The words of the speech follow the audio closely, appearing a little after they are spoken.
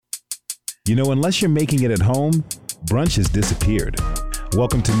You know, unless you're making it at home, brunch has disappeared.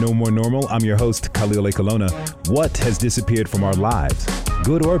 Welcome to No More Normal. I'm your host, Khalil Ekulona. What has disappeared from our lives,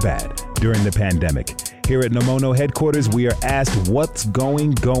 good or bad, during the pandemic? Here at Nomono headquarters, we are asked what's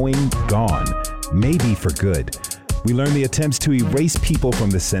gone, maybe for good. We learn the attempts to erase people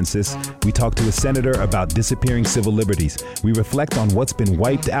from the census. We talk to a senator about disappearing civil liberties. We reflect on what's been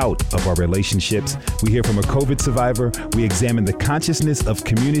wiped out of our relationships. We hear from a COVID survivor. We examine the consciousness of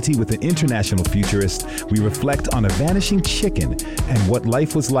community with an international futurist. We reflect on a vanishing chicken and what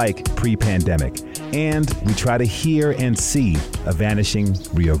life was like pre-pandemic. And we try to hear and see a vanishing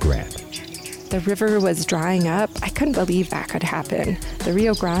Rio Grande. The river was drying up. I couldn't believe that could happen. The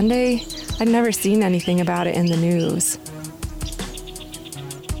Rio Grande, I'd never seen anything about it in the news.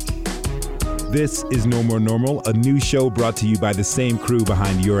 This is No More Normal, a new show brought to you by the same crew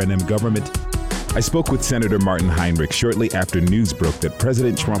behind UNM Government. I spoke with Senator Martin Heinrich shortly after news broke that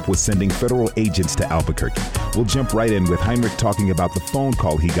President Trump was sending federal agents to Albuquerque. We'll jump right in with Heinrich talking about the phone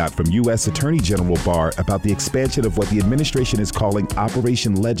call he got from U.S. Attorney General Barr about the expansion of what the administration is calling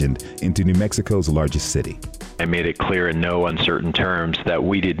Operation Legend into New Mexico's largest city. I made it clear in no uncertain terms that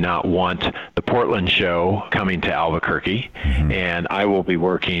we did not want the Portland show coming to Albuquerque, and I will be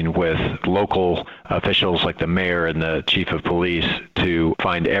working with local officials like the mayor and the chief of police to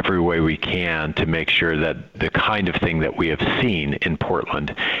find every way we can to make sure that the kind of thing that we have seen in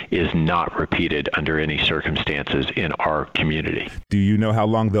Portland is not repeated under any circumstances in our community. Do you know how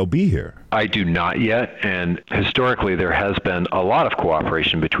long they'll be here? I do not yet, and historically there has been a lot of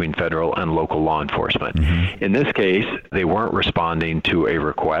cooperation between federal and local law enforcement. In this case, they weren't responding to a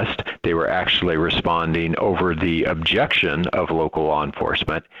request. They were actually responding over the objection of local law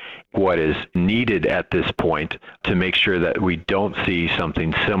enforcement. What is needed at this point to make sure that we don't see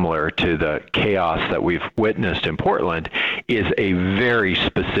something similar to the chaos that we've witnessed in Portland is a very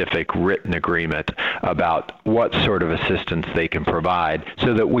specific written agreement about what sort of assistance they can provide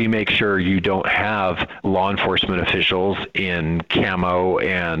so that we make sure you don't have law enforcement officials in camo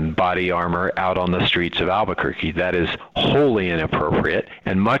and body armor out on the streets of Albuquerque. That is wholly inappropriate,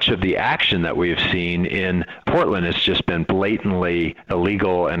 and much of the action that we have seen in Portland has just been blatantly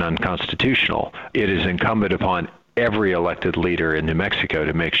illegal and unconstitutional. It is incumbent upon every elected leader in New Mexico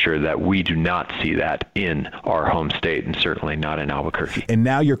to make sure that we do not see that in our home state, and certainly not in Albuquerque. And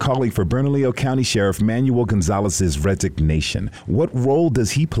now you're calling for Bernalillo County Sheriff Manuel Gonzalez's resignation. What role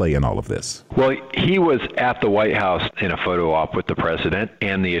does he play in all of this? Well, he was at the White House in a photo op with the president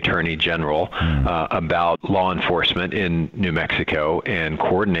and the attorney general about law enforcement in New Mexico and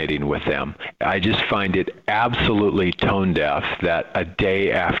coordinating with them. I just find it absolutely tone deaf that a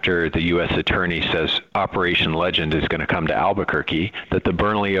day after the U.S. attorney says Operation Legend is going to come to Albuquerque, that the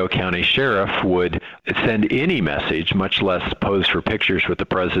Bernalillo County Sheriff would send any message, much less pose for pictures with the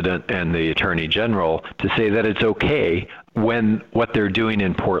president and the attorney general, to say that it's okay when what they're doing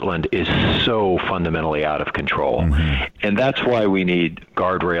in Portland is so fundamentally out of control. And that's why we need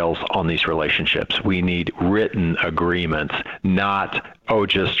guardrails on these relationships. We need written agreements, not, oh,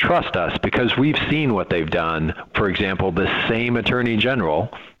 just trust us, because we've seen what they've done. For example, the same attorney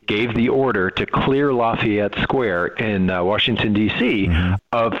general gave the order to clear Lafayette Square in Washington, D.C.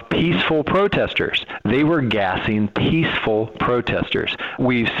 of peaceful protesters. They were gassing peaceful protesters.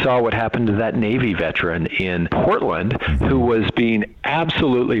 We saw what happened to that Navy veteran in Portland who was being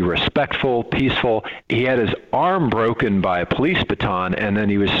absolutely respectful, peaceful. He had his arm broken by a police baton, and then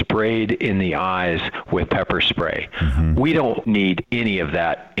he was sprayed in the eyes with pepper spray. We don't need any of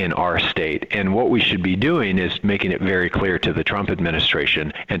that in our state. And what we should be doing is making it very clear to the Trump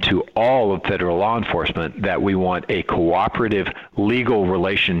administration and to all of federal law enforcement that we want a cooperative legal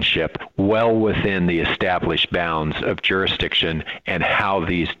relationship well within the established bounds of jurisdiction and how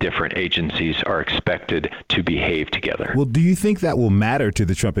these different agencies are expected to behave together. Well, do you think that will matter to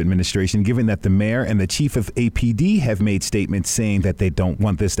the Trump administration, given that the mayor and the chief of APD have made statements saying that they don't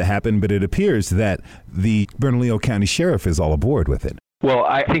want this to happen, but it appears that the Bernalillo County Sheriff is all aboard with it? Well,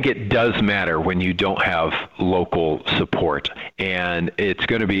 I think it does matter when you don't have local support, and it's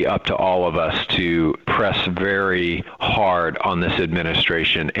going to be up to all of us to press very hard on this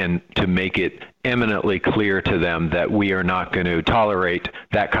administration and to make it eminently clear to them that we are not going to tolerate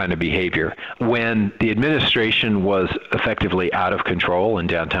that kind of behavior. When the administration was effectively out of control in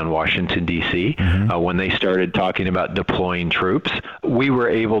downtown Washington, D.C., when they started talking about deploying troops, we were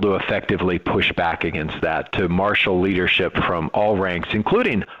able to effectively push back against that, to marshal leadership from all ranks,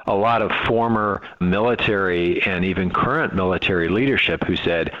 including a lot of former military and even current military leadership who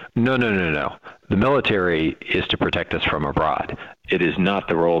said, no. The military is to protect us from abroad. It is not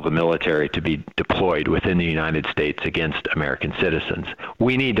the role of the military to be deployed within the United States against American citizens.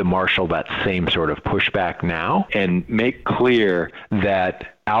 We need to marshal that same sort of pushback now and make clear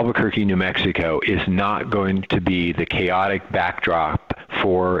that Albuquerque, New Mexico is not going to be the chaotic backdrop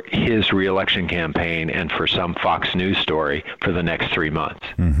for his reelection campaign and for some Fox News story for the next 3 months.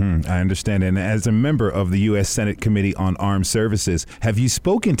 I understand. And as a member of the U.S. Senate Committee on Armed Services, have you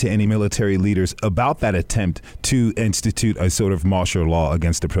spoken to any military leaders about that attempt to institute a sort of martial law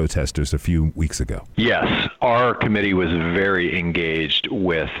against the protesters a few weeks ago? Yes. Our committee was very engaged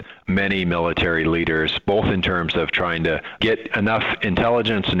with many military leaders, both in terms of trying to get enough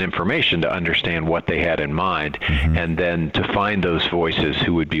intelligence and information to understand what they had in mind, and then to find those voices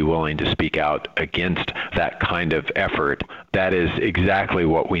who would be willing to speak out against that kind of effort. That is exactly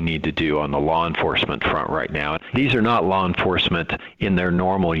what we need to do on the law enforcement front right now. These are not law enforcement in their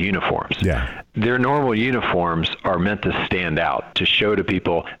normal uniforms. Yeah. Their normal uniforms are meant to stand out, to show to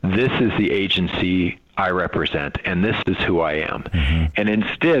people, this is the agency I represent, and this is who I am. And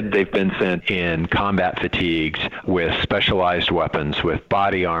instead, they've been sent in combat fatigues with specialized weapons, with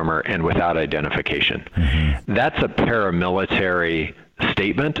body armor, and without identification. That's a paramilitary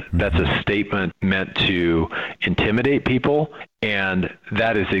statement. That's a statement meant to intimidate people, and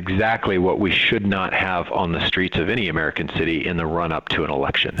that is exactly what we should not have on the streets of any American city in the run-up to an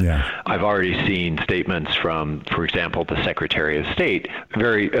election. I've already seen statements from, for example, the Secretary of State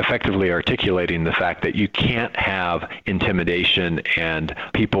very effectively articulating the fact that you can't have intimidation and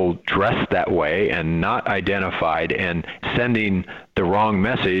people dressed that way and not identified and sending the wrong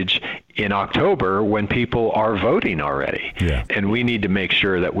message in October when people are voting already. And we need to make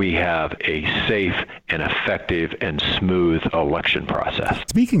sure that we have a safe and effective and smooth election process.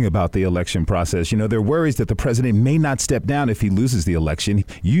 Speaking about the election process, there are worries that the president may not step down if he loses the election.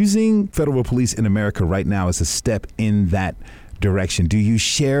 Using federal police in America right now is a step in that direction. Do you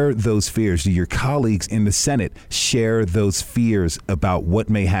share those fears? Do your colleagues in the Senate share those fears about what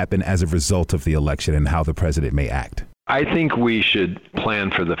may happen as a result of the election and how the president may act? I think we should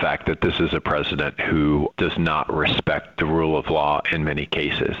plan for the fact that this is a president who does not respect the rule of law in many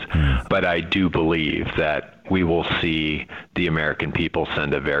cases. But I do believe that we will see the American people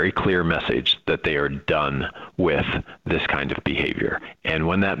send a very clear message that they are done with this kind of behavior. And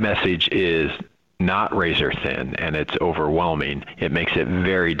when that message is not razor thin and it's overwhelming, it makes it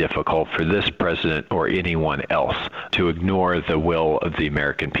very difficult for this president or anyone else to ignore the will of the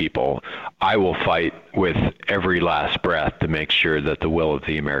American people. I will fight with every last breath to make sure that the will of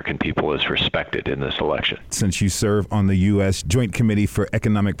the American people is respected in this election. Since you serve on the U.S. Joint Committee for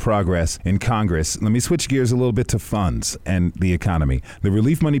Economic Progress in Congress, let me switch gears a little bit to funds and the economy. The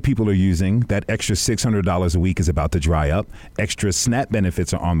relief money people are using, that extra $600 a week, is about to dry up. Extra SNAP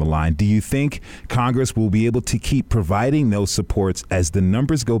benefits are on the line. Do you think Congress will be able to keep providing those supports as the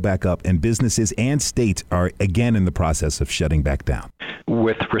numbers go back up and businesses and states are again in the process of shutting back down?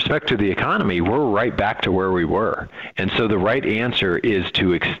 With respect to the economy, we're right back to where we were. And so the right answer is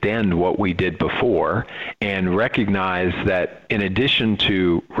to extend what we did before and recognize that in addition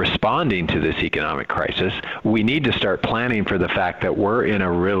to responding to this economic crisis, we need to start planning for the fact that we're in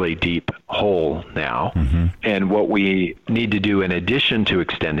a really deep hole now. And what we need to do in addition to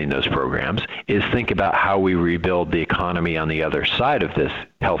extending those programs is think about how we rebuild the economy on the other side of this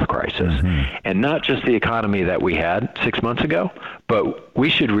health crisis. And not just the economy that we had 6 months ago, but we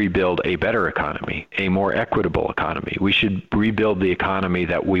should rebuild a better economy, a more equitable economy. We should rebuild the economy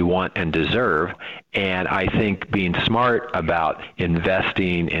that we want and deserve. And I think being smart about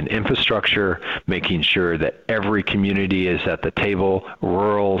investing in infrastructure, making sure that every community is at the table,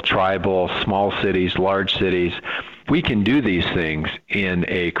 rural, tribal, small cities, large cities, we can do these things in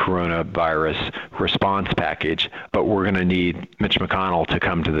a coronavirus response package, but we're going to need Mitch McConnell to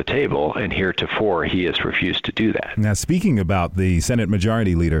come to the table, and heretofore he has refused to do that. Now, speaking about the Senate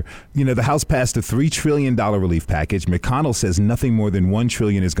Majority Leader, the House passed a $3 trillion relief package. McConnell says nothing more than $1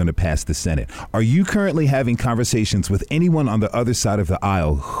 trillion is going to pass the Senate. Are you currently having conversations with anyone on the other side of the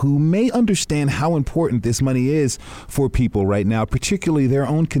aisle who may understand how important this money is for people right now, particularly their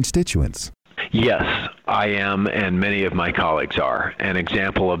own constituents? Yes, I am, and many of my colleagues are. An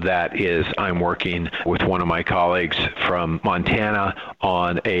example of that is I'm working with one of my colleagues from Montana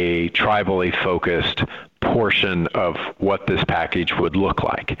on a tribally focused portion of what this package would look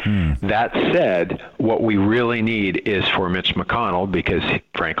like. That said, what we really need is for Mitch McConnell, because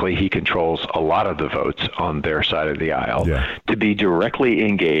frankly he controls a lot of the votes on their side of the aisle, to be directly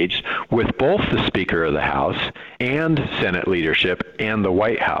engaged with both the Speaker of the House and Senate leadership and the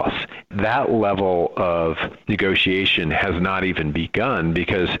White House. That level of negotiation has not even begun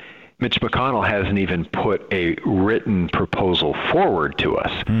because Mitch McConnell hasn't even put a written proposal forward to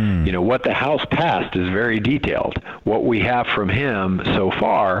us. What the House passed is very detailed. What we have from him so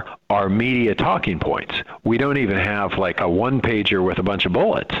far are media talking points. We don't even have like a one-pager with a bunch of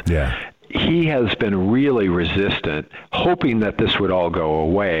bullets. Yeah. He has been really resistant, hoping that this would all go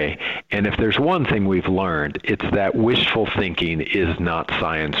away. And if there's one thing we've learned, it's that wishful thinking is not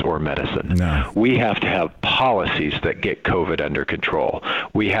science or medicine. No. We have to have policies that get COVID under control.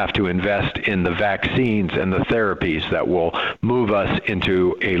 We have to invest in the vaccines and the therapies that will move us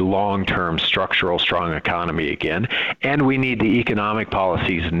into a long-term structural strong economy again. And we need the economic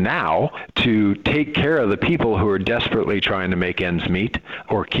policies now to take care of the people who are desperately trying to make ends meet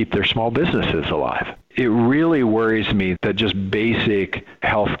or keep their small businesses alive. It really worries me that just basic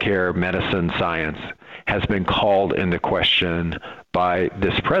healthcare, medicine, science has been called into question by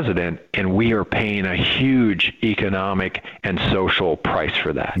this president, and we are paying a huge economic and social price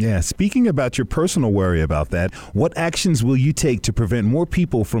for that. Yeah. Speaking about your personal worry about that, what actions will you take to prevent more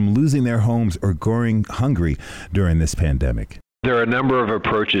people from losing their homes or going hungry during this pandemic? There are a number of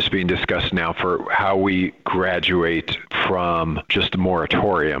approaches being discussed now for how we graduate from just a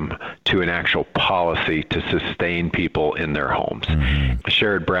moratorium to an actual policy to sustain people in their homes.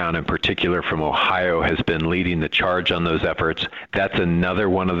 Sherrod Brown, in particular from Ohio, has been leading the charge on those efforts. That's another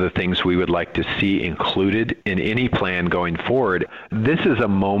one of the things we would like to see included in any plan going forward. This is a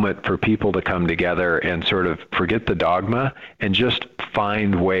moment for people to come together and sort of forget the dogma and just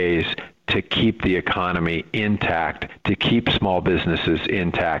find ways to keep the economy intact, to keep small businesses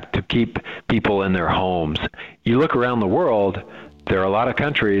intact, to keep people in their homes. You look around the world, there are a lot of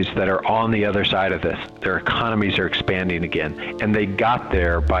countries that are on the other side of this. Their economies are expanding again, and they got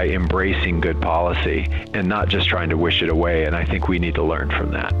there by embracing good policy and not just trying to wish it away, and I think we need to learn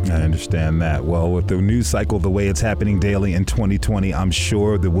from that. I understand that. Well, with the news cycle the way it's happening daily in 2020, I'm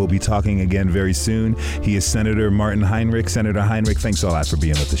sure that we'll be talking again very soon. He is Senator Martin Heinrich. Senator Heinrich, thanks a lot for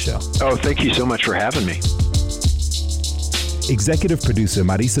being with the show. Oh, thank you so much for having me. Executive producer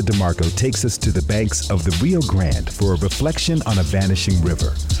Marisa DeMarco takes us to the banks of the Rio Grande for a reflection on a vanishing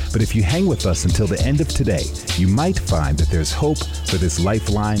river. But if you hang with us until the end of today, you might find that there's hope for this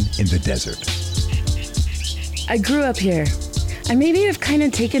lifeline in the desert. I grew up here. I maybe have kind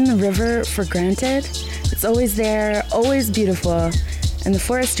of taken the river for granted. It's always there, always beautiful, and the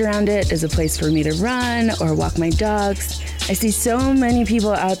forest around it is a place for me to run or walk my dogs. I see so many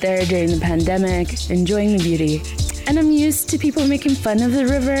people out there during the pandemic enjoying the beauty. And I'm used to people making fun of the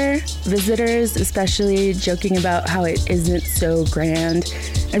river, visitors especially joking about how it isn't so grand.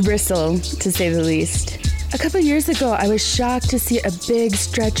 I bristle, to say the least. A couple years ago, I was shocked to see a big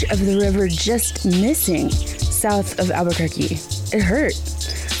stretch of the river just missing south of Albuquerque. It hurt.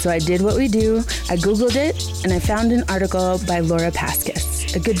 So I did what we do. I Googled it, and I found an article by Laura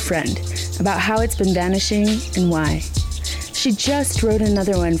Paskus, a good friend, about how it's been vanishing and why. She just wrote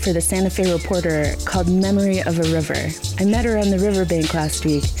another one for the Santa Fe Reporter called Memory of a River. I met her on the riverbank last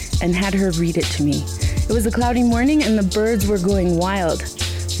week and had her read it to me. It was a cloudy morning and the birds were going wild.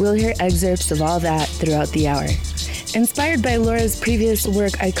 We'll hear excerpts of all that throughout the hour. Inspired by Laura's previous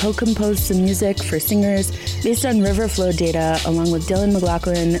work, I co-composed some music for singers based on river flow data along with Dylan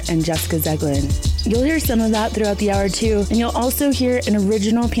McLaughlin and Jessica Zeglin. You'll hear some of that throughout the hour too, and you'll also hear an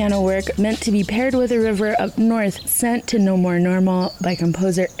original piano work meant to be paired with a river up north sent to No More Normal by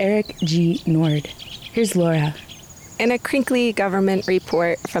composer Eric G. Nord. Here's Laura. In a crinkly government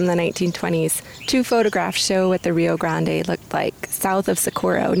report from the 1920s, 2 photographs show what the Rio Grande looked like south of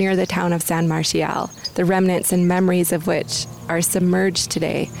Socorro near the town of San Marcial, the remnants and memories of which are submerged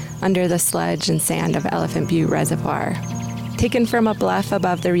today under the sludge and sand of Elephant Butte Reservoir. Taken from a bluff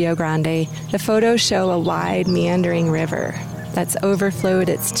above the Rio Grande, the photos show a wide, meandering river that's overflowed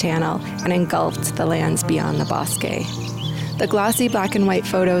its channel and engulfed the lands beyond the Bosque. The glossy black and white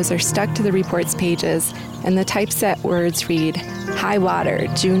photos are stuck to the report's pages, and the typeset words read, High Water,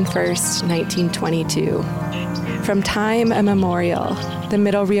 June 1st, 1922. From time immemorial, the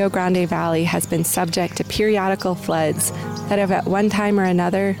Middle Rio Grande Valley has been subject to periodical floods that have at one time or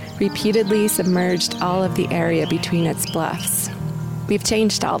another repeatedly submerged all of the area between its bluffs. We've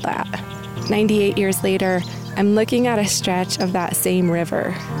changed all that. 98 years later, I'm looking at a stretch of that same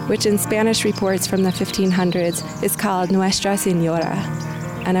river, which in Spanish reports from the 1500s is called Nuestra Señora,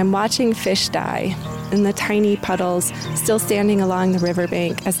 and I'm watching fish die in the tiny puddles still standing along the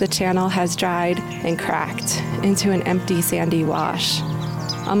riverbank as the channel has dried and cracked into an empty sandy wash.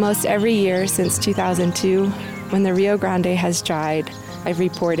 Almost every year since 2002, when the Rio Grande has dried, I've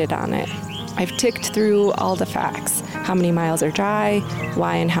reported on it. I've ticked through all the facts, how many miles are dry,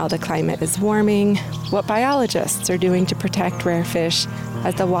 why and how the climate is warming, what biologists are doing to protect rare fish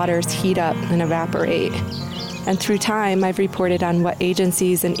as the waters heat up and evaporate. And through time, I've reported on what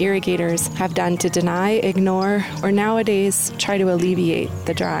agencies and irrigators have done to deny, ignore, or nowadays try to alleviate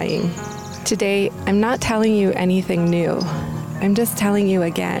the drying. Today, I'm not telling you anything new. I'm just telling you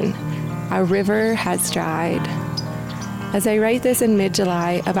again, our river has dried. As I write this in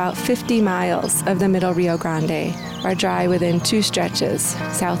mid-July, about 50 miles of the Middle Rio Grande are dry within 2 stretches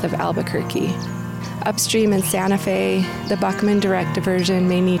south of Albuquerque. Upstream in Santa Fe, the Buckman Direct Diversion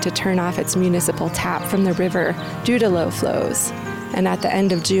may need to turn off its municipal tap from the river due to low flows. And at the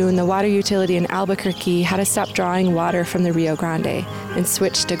end of June, the water utility in Albuquerque had to stop drawing water from the Rio Grande and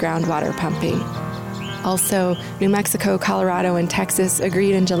switch to groundwater pumping. Also, New Mexico, Colorado, and Texas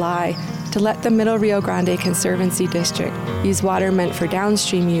agreed in July to let the Middle Rio Grande Conservancy District use water meant for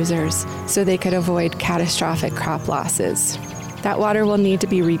downstream users so they could avoid catastrophic crop losses. That water will need to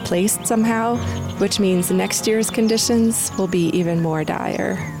be replaced somehow, which means next year's conditions will be even more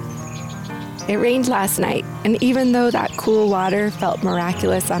dire. It rained last night, and even though that cool water felt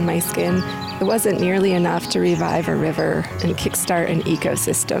miraculous on my skin, it wasn't nearly enough to revive a river and kickstart an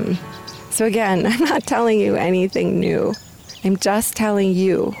ecosystem. So again, I'm not telling you anything new. I'm just telling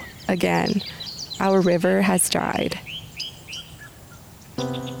you, again, our river has dried.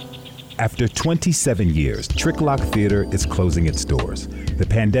 After 27 years, Trick Lock Theater is closing its doors. The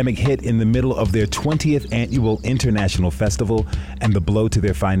pandemic hit in the middle of their 20th annual international festival, and the blow to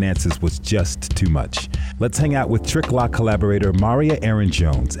their finances was just too much. Let's hang out with Trick Lock collaborator Maria Aaron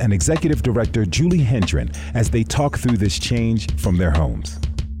Jones and executive director Julie Hendren as they talk through this change from their homes.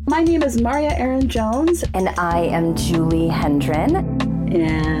 My name is Maria Aaron Jones. And I am Julie Hendren.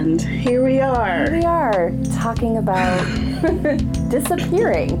 And here we are. Here we are talking about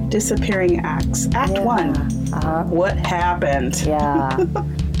disappearing. Disappearing acts. Act 1. What happened? Yeah.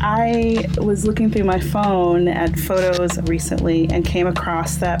 I was looking through my phone at photos recently and came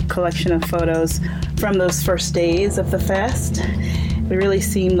across that collection of photos from those first days of the fest. It really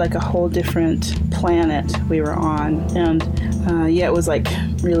seemed like a whole different planet we were on. And it was like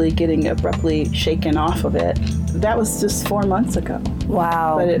really getting abruptly shaken off of it. That was just 4 months ago.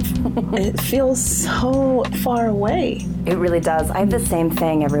 Wow. But it feels so far away. It really does. I have the same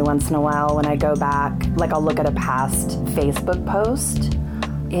thing every once in a while when I go back. Like I'll look at a past Facebook post.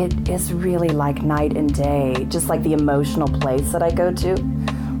 It is really like night and day, just like the emotional place that I go to.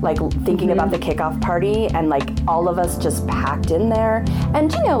 Like thinking about the kickoff party and like all of us just packed in there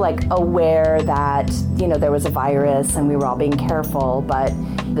and, like aware that, there was a virus and we were all being careful, but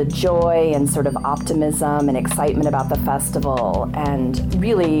the joy and sort of optimism and excitement about the festival and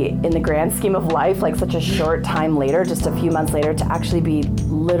really in the grand scheme of life, like such a short time later, just a few months later, to actually be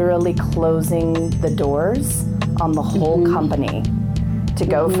literally closing the doors on the whole company. To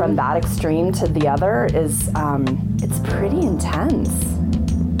go from that extreme to the other is, it's pretty intense.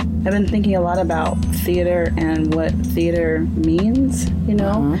 I've been thinking a lot about theater and what theater means,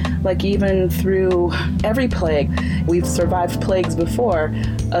 like even through every plague. We've survived plagues before,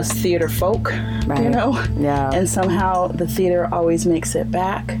 us theater folk, right. Yeah. And somehow the theater always makes it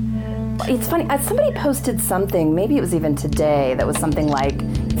back. It's funny, somebody posted something, maybe it was even today, that was something like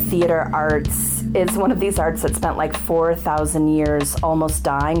theater arts is one of these arts that spent like 4,000 years almost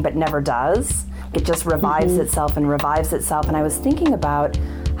dying but never does. It just revives itself and revives itself. And I was thinking about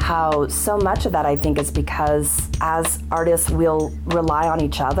how so much of that, I think, is because as artists, we'll rely on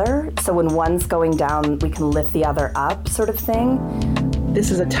each other. So when one's going down, we can lift the other up, sort of thing. This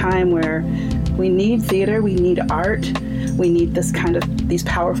is a time where we need theater, we need art, we need these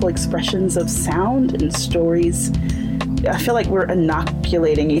powerful expressions of sound and stories. I feel like we're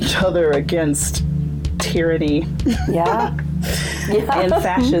inoculating each other against tyranny. Yeah. And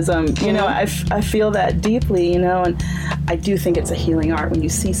fascism. I feel that deeply, and I do think it's a healing art. When you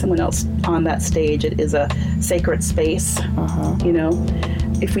see someone else on that stage, it is a sacred space.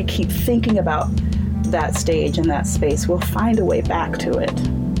 If we keep thinking about that stage and that space, we'll find a way back to it.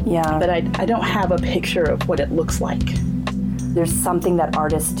 Yeah. But I don't have a picture of what it looks like. There's something that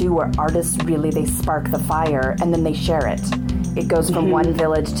artists do where artists really, they spark the fire and then they share it. It goes from one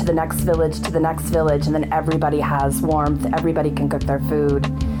village to the next village to the next village, and then everybody has warmth, everybody can cook their food.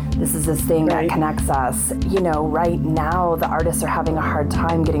 This is this thing that connects us. Right now the artists are having a hard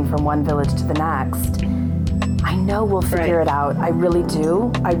time getting from one village to the next. I know we'll figure it out. I really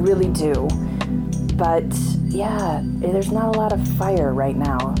do. But yeah, there's not a lot of fire right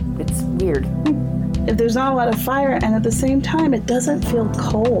now. It's weird. There's not a lot of fire, and at the same time, it doesn't feel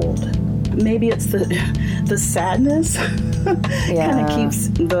cold. Maybe it's the sadness kind of keeps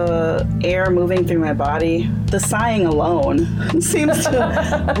the air moving through my body. The sighing alone seems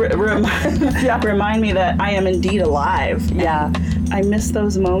to remind me that I am indeed alive. Yeah. I miss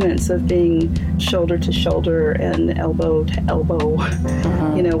those moments of being shoulder to shoulder and elbow to elbow,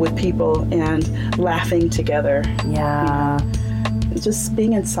 with people and laughing together. Yeah. Just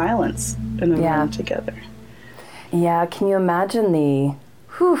being in silence in a room together. Yeah, can you imagine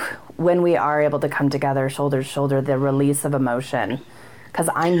when we are able to come together shoulder to shoulder, the release of emotion? Because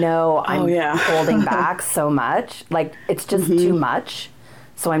I know I'm holding back so much. Like, it's just too much.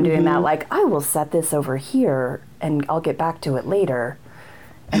 So I'm doing that, like, I will set this over here and I'll get back to it later.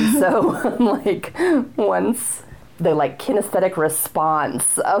 And so, like, once the, like, kinesthetic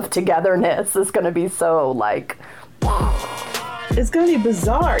response of togetherness is going to be so, like... It's going to be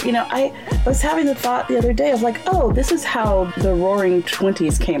bizarre. I was having the thought the other day of like, oh, this is how the Roaring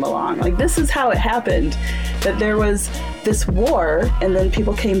 '20s came along. Like, this is how it happened. That there was this war, and then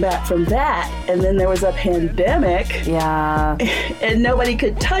people came back from that, and then there was a pandemic. Yeah. And nobody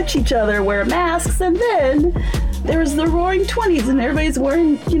could touch each other, wear masks, and then there was the Roaring '20s, and everybody's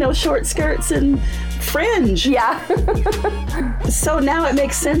wearing, short skirts and fringe. Yeah. So now it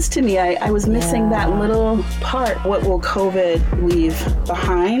makes sense to me. I was missing that little part. What will COVID leave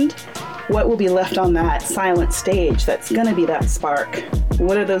behind? What will be left on that silent stage that's going to be that spark?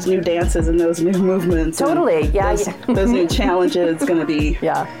 What are those new dances and those new movements? Totally, Those new challenges going to be?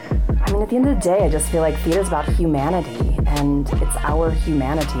 Yeah. I mean, at the end of the day, I just feel like theater is about humanity, and it's our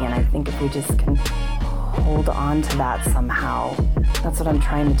humanity, and I think if we just can hold on to that somehow, that's what I'm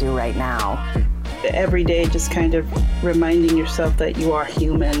trying to do right now. Every day just kind of reminding yourself that you are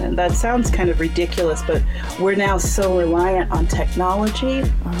human. And that sounds kind of ridiculous, but we're now so reliant on technology,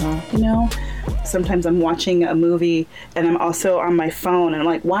 Sometimes I'm watching a movie and I'm also on my phone and I'm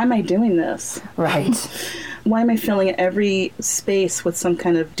like, why am I doing this? Right. Why am I filling every space with some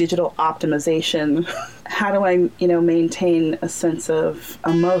kind of digital optimization? How do I, maintain a sense of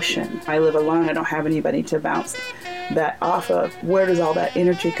emotion? I live alone. I don't have anybody to bounce that off of. Where does all that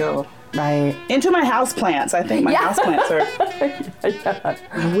energy go? Right. Into my houseplants. I think my houseplants are...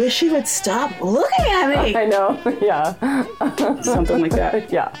 I wish you would stop looking at me. I know. Yeah. Something like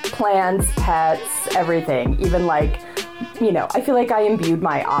that. Yeah. Plants, pets, everything. Even like, I feel like I imbued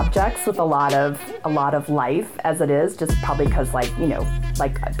my objects with a lot of life as it is, just probably because like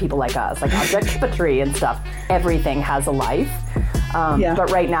people like us, like objectry and stuff. Everything has a life. But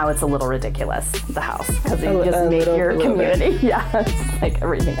right now it's a little ridiculous, the house, because you just made your community. Yeah, it's like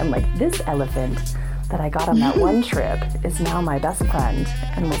everything. I'm like, this elephant that I got on that one trip is now my best friend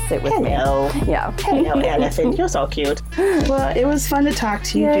and will sit with me. Yeah. Hello, elephant. You're so cute. Well, it was fun to talk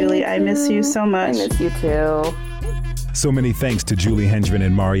to you, Julie. I miss you so much. I miss you too. So many thanks to Julie Hendren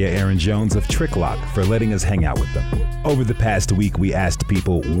and Maria Aaron Jones of Tricklock for letting us hang out with them. Over the past week, we asked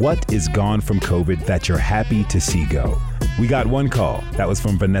people, what is gone from COVID that you're happy to see go? We got one call. That was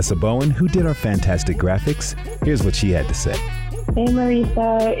from Vanessa Bowen, who did our fantastic graphics. Here's what she had to say. Hey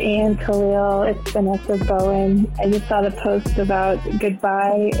Marisa and Khalil, it's Vanessa Bowen. I just saw the post about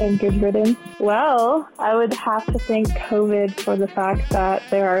goodbye and good riddance. Well, I would have to thank COVID for the fact that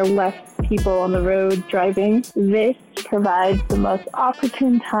there are less people on the road driving. This provides the most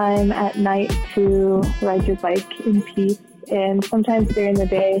opportune time at night to ride your bike in peace. And sometimes during the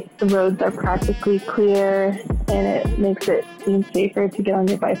day, the roads are practically clear and it makes it seem safer to get on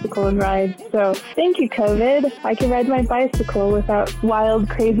your bicycle and ride. So thank you, COVID. I can ride my bicycle without wild,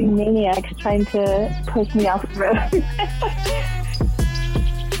 crazy maniacs trying to push me off the road.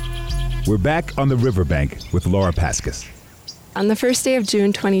 We're back on the riverbank with Laura Paskus. On the first day of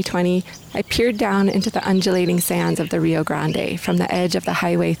June 2020, I peered down into the undulating sands of the Rio Grande from the edge of the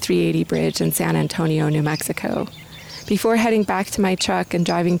Highway 380 bridge in San Antonio, New Mexico. Before heading back to my truck and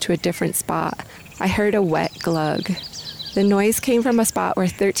driving to a different spot, I heard a wet glug. The noise came from a spot where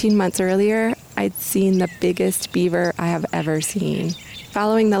 13 months earlier, I'd seen the biggest beaver I have ever seen.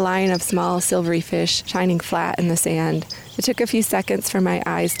 Following the line of small silvery fish shining flat in the sand, it took a few seconds for my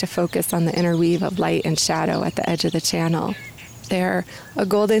eyes to focus on the interweave of light and shadow at the edge of the channel. There, a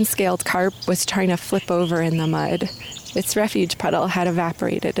golden-scaled carp was trying to flip over in the mud. Its refuge puddle had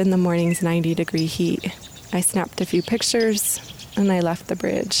evaporated in the morning's 90-degree heat. I snapped a few pictures, and I left the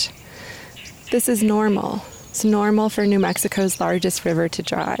bridge. This is normal. It's normal for New Mexico's largest river to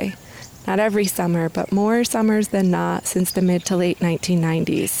dry. Not every summer, but more summers than not since the mid to late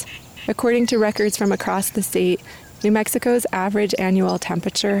 1990s. According to records from across the state, New Mexico's average annual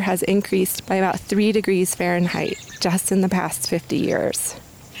temperature has increased by about 3 degrees Fahrenheit just in the past 50 years.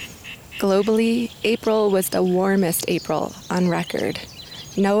 Globally, April was the warmest April on record.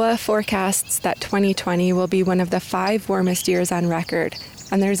 NOAA forecasts that 2020 will be one of the 5 warmest years on record,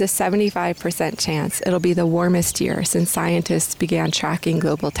 and there's a 75% chance it'll be the warmest year since scientists began tracking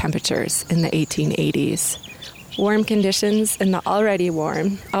global temperatures in the 1880s. Warm conditions in the already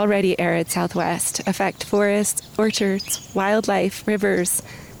warm, already arid Southwest affect forests, orchards, wildlife, rivers,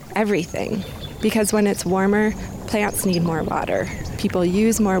 everything. Because when it's warmer, plants need more water, people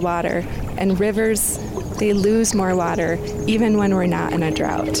use more water, and rivers, they lose more water even when we're not in a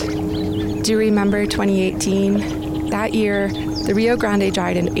drought. Do you remember 2018? That year, the Rio Grande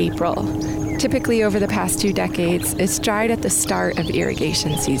dried in April. Typically over the past 2 decades, it's dried at the start of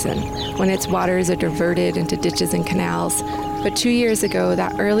irrigation season, when its waters are diverted into ditches and canals. But 2 years ago,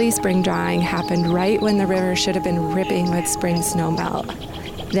 that early spring drying happened right when the river should have been ripping with spring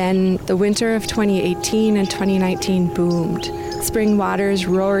snowmelt. Then the winter of 2018 and 2019 boomed. Spring waters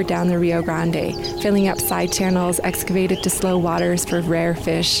roared down the Rio Grande, filling up side channels excavated to slow waters for rare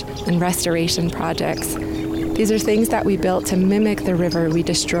fish and restoration projects. These are things that we built to mimic the river we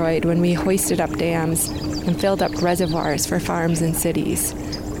destroyed when we hoisted up dams and filled up reservoirs for farms and cities,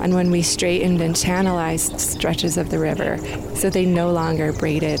 and when we straightened and channelized stretches of the river so they no longer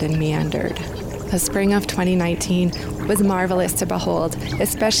braided and meandered. The spring of 2019 was marvelous to behold,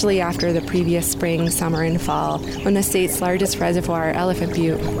 especially after the previous spring, summer, and fall, when the state's largest reservoir, Elephant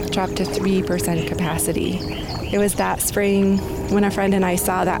Butte, dropped to 3% capacity. It was that spring when a friend and I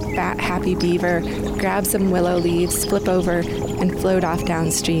saw that fat, happy beaver grab some willow leaves, flip over, and float off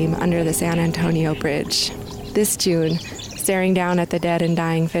downstream under the San Antonio Bridge. This June, staring down at the dead and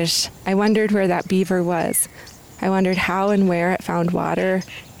dying fish, I wondered where that beaver was. I wondered how and where it found water,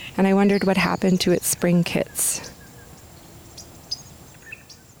 and I wondered what happened to its spring kits.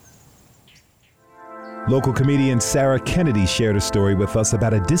 Local comedian Sarah Kennedy shared a story with us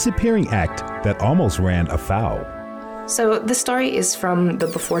about a disappearing act that almost ran afoul. So the story is from the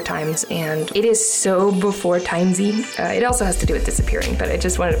before times, and it is so before timesy. It also has to do with disappearing, but I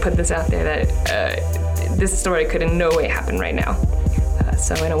just wanted to put this out there that this story could in no way happen right now.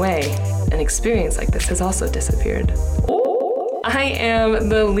 So in a way, an experience like this has also disappeared. I am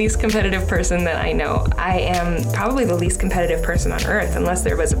the least competitive person that I know. I am probably the least competitive person on earth, unless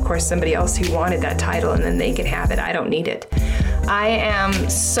there was, of course, somebody else who wanted that title and then they could have it. I don't need it. I am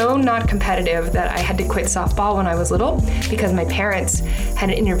so not competitive that I had to quit softball when I was little because my parents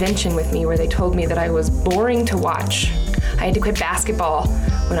had an intervention with me where they told me that I was boring to watch. I had to quit basketball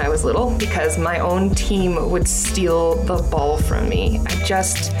when I was little because my own team would steal the ball from me. I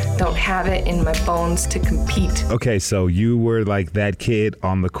just don't have it in my bones to compete. Okay, so you were like that kid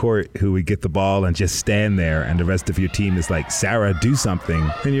on the court who would get the ball and just stand there, and the rest of your team is like, Sarah, do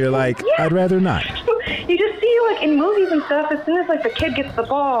something. And you're like, yeah. I'd rather not. You just see, like, in movies and stuff, as soon as, like, the kid gets the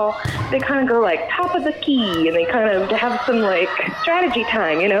ball, they kind of go, like, top of the key, and they kind of have some, like, strategy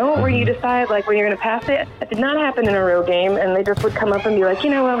time, you know, where you decide, like, when you're going to pass it. That did not happen in a real game, and they just would come up and be like, you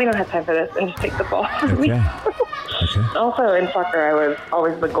know what, we don't have time for this, and just take the ball from me. Okay. Also, in soccer, I was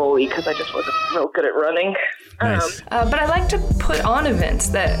always the goalie because I just wasn't real good at running. Nice. But I like to put on events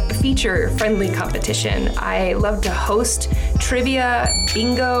that feature friendly competition. I love to host trivia,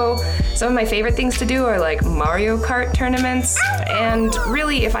 bingo. Some of my favorite things to do are like Mario Kart tournaments. And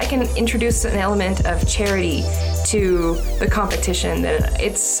really, if I can introduce an element of charity to the competition, then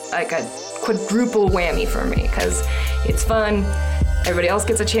it's like a quadruple whammy for me because it's fun. Everybody else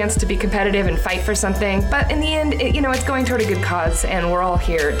gets a chance to be competitive and fight for something. But in the end, it's going toward a good cause, and we're all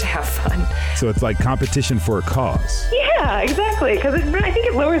here to have fun. So it's like competition for a cause. Yeah, exactly. Because I think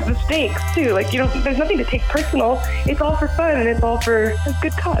it lowers the stakes, too. Like, there's nothing to take personal. It's all for fun, and it's all for a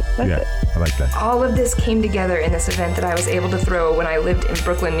good cause. That's it. I like that. All of this came together in this event that I was able to throw when I lived in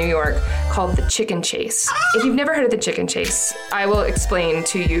Brooklyn, New York, called the Chicken Chase. If you've never heard of the Chicken Chase, I will explain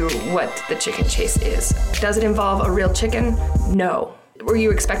to you what the Chicken Chase is. Does it involve a real chicken? No. Were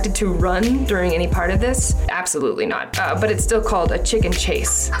you expected to run during any part of this? Absolutely not. But it's still called a chicken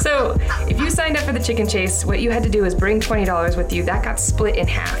chase. So if you signed up for the Chicken Chase, what you had to do is bring $20 with you. That got split in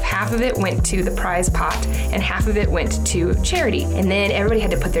half. Half of it went to the prize pot, and half of it went to charity. And then everybody had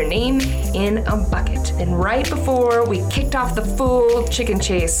to put their name in a bucket. And right before we kicked off the full Chicken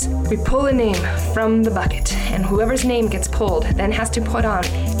Chase, we pull a name from the bucket. And whoever's name gets pulled then has to put on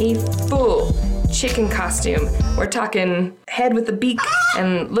a full chicken costume. We're talking head with a beak,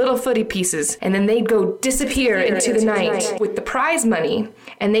 and little footy pieces, and then they go disappear into the night with the prize money,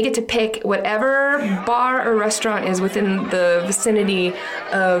 and they get to pick whatever bar or restaurant is within the vicinity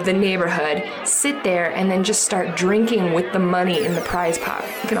of the neighborhood, sit there, and then just start drinking with the money in the prize pot.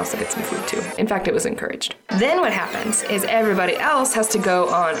 You can also get some food too. In fact, it was encouraged. Then what happens is everybody else has to go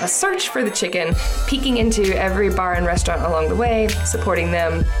on a search for the chicken, peeking into every bar and restaurant along the way, supporting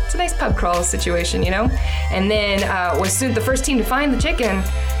them. It's a nice pub crawl situation, you know? And then the first team to find the chicken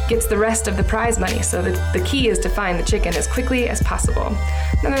gets the rest of the prize money. So the key is to find the chicken as quickly as possible.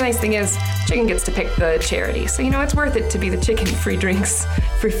 Another nice thing is chicken gets to pick the charity. So, you know, it's worth it to be the chicken. Free drinks,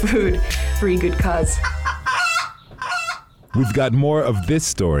 free food, free good cause. We've got more of this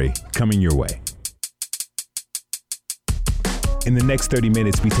story coming your way. In the next 30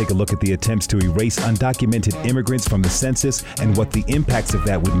 minutes, we take a look at the attempts to erase undocumented immigrants from the census and what the impacts of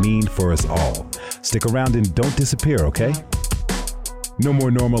that would mean for us all. Stick around and don't disappear, okay? No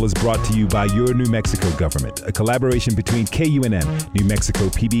More Normal is brought to you by your New Mexico government, a collaboration between KUNM, New Mexico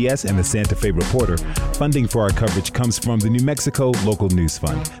PBS, and the Santa Fe Reporter. Funding for our coverage comes from the New Mexico Local News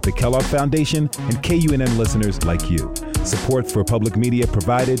Fund, the Kellogg Foundation, and KUNM listeners like you. Support for public media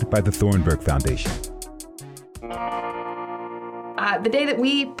provided by the Thornburg Foundation. The day that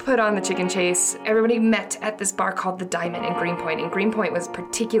we put on the chicken chase, everybody met at this bar called The Diamond in Greenpoint. And Greenpoint was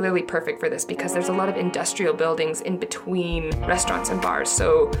particularly perfect for this because there's a lot of industrial buildings in between restaurants and bars.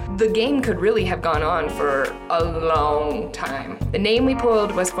 So the game could really have gone on for a long time. The name we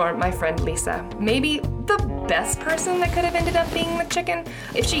pulled was for my friend Lisa. Maybe the best person that could have ended up being the chicken.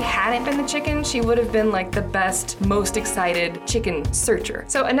 If she hadn't been the chicken, she would have been like the best, most excited chicken searcher.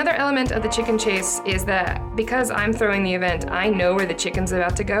 So another element of the chicken chase is that because I'm throwing the event, I know where the chicken's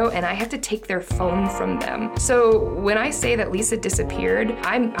about to go and I have to take their phone from them. So when I say that Lisa disappeared,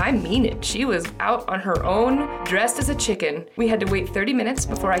 I mean it. She was out on her own, dressed as a chicken. We had to wait 30 minutes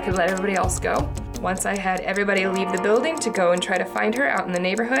before I could let everybody else go. Once I had everybody leave the building to go and try to find her out in the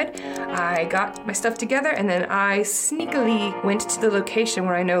neighborhood, I got my stuff together and then I sneakily went to the location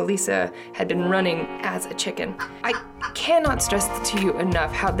where I know Lisa had been running as a chicken. I cannot stress to you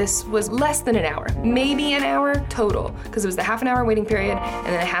enough how this was less than an hour, maybe an hour total, because it was the half an hour waiting period and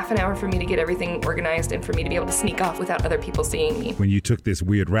then a half an hour for me to get everything organized and for me to be able to sneak off without other people seeing me. When you took this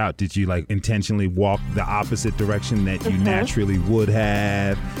weird route, did you like intentionally walk the opposite direction that you naturally would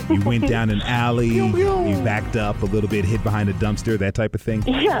have? You went down an alley, you backed up a little bit, hid behind a dumpster, that type of thing?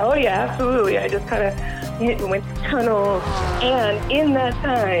 Yeah, oh yeah, absolutely. I just kind of went tunnels, and in that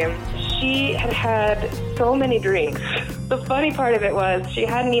time, she had so many drinks. The funny part of it was she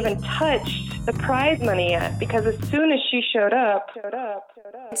hadn't even touched the prize money yet, because as soon as she showed up.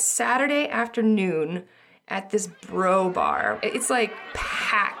 Saturday afternoon at this bro bar. It's like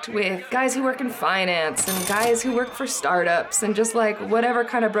packed with guys who work in finance and guys who work for startups and just like whatever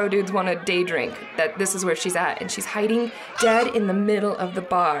kind of bro dudes want a day drink, that this is where she's at. And she's hiding dead in the middle of the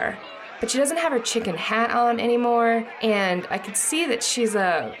bar. But she doesn't have her chicken hat on anymore, and I could see that she's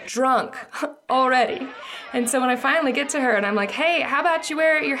drunk already. And so when I finally get to her and I'm like, hey, how about you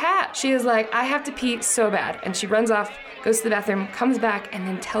wear your hat? She is like, I have to pee so bad. And she runs off, goes to the bathroom, comes back, and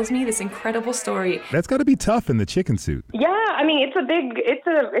then tells me this incredible story. That's got to be tough in the chicken suit. Yeah, I mean, it's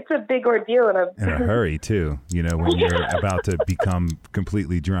a big ordeal in a hurry too. You know, when you're about to become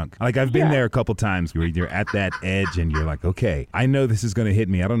completely drunk. Like I've been there a couple times where you're at that edge and you're like, okay, I know this is going to hit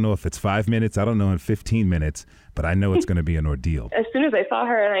me. I don't know if it's 5 minutes. I don't know in 15 minutes. But I know it's going to be an ordeal. As soon as I saw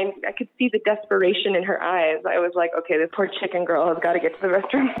her and I could see the desperation in her eyes, I was like, okay, this poor chicken girl has got to get to the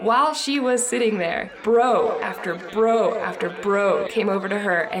restroom. While she was sitting there, bro after bro after bro came over to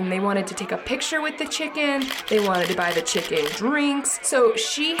her and they wanted to take a picture with the chicken. They wanted to buy the chicken drinks. So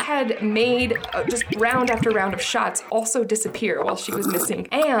she had made just round after round of shots also disappear while she was missing.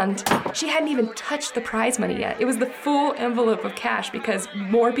 And she hadn't even touched the prize money yet. It was the full envelope of cash because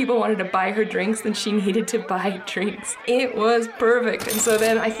more people wanted to buy her drinks than she needed to buy drinks. It was perfect. And so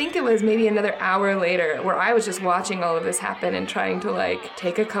then I think it was maybe another hour later where I was just watching all of this happen and trying to like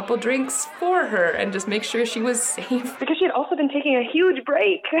take a couple drinks for her and just make sure she was safe. Because she had also been taking a huge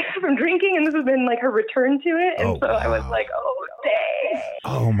break from drinking and this has been like her return to it. And I was like, oh, dang.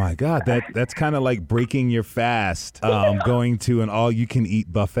 Oh my God. That's kind of like breaking your fast, going to an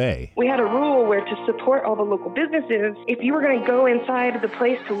all-you-can-eat buffet. We had a rule where to support all the local businesses, if you were going to go inside the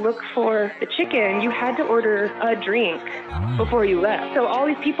place to look for the chicken, you had to order a drink before you left. So all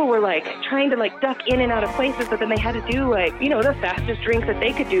these people were like trying to like duck in and out of places, but then they had to do like, you know, the fastest drinks that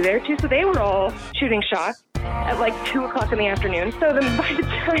they could do there too. So they were all shooting shots. at like 2 o'clock in the afternoon. So then by the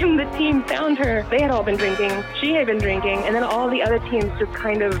time the team found her, they had all been drinking, she had been drinking, and then all the other teams just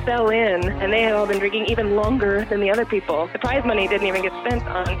kind of fell in, and they had all been drinking even longer than the other people. The prize money didn't even get spent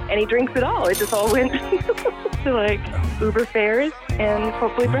on any drinks at all. It just all went to like Uber fares and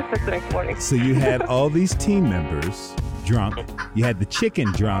hopefully breakfast the next morning. So you had all these team members drunk, you had the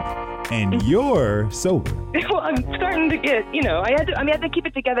chicken drunk, and you're sober. Well, I'm starting to get, I had to keep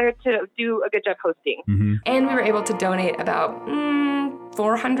it together to do a good job hosting. Mm-hmm. And we were able to donate about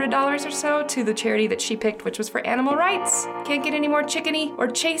 $400 or so to the charity that she picked, which was for animal rights. Can't get any more chickeny or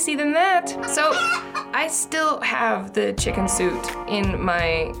chasey than that. So I still have the chicken suit in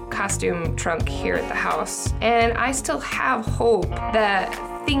my costume trunk here at the house. And I still have hope that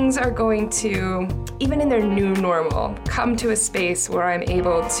things are going to, even in their new normal, come to a space where I'm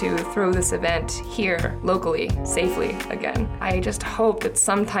able to throw this event here locally, safely again. I just hope that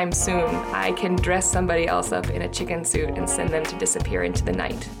sometime soon I can dress somebody else up in a chicken suit and send them to disappear into the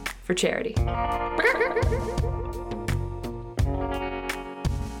night for charity.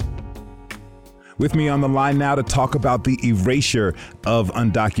 With me on the line now to talk about the erasure of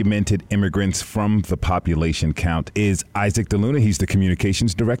undocumented immigrants from the population count is Isaac DeLuna. He's the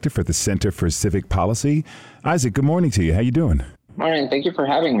communications director for the Center for Civic Policy. Isaac, good morning to you. How you doing? Morning. Thank you for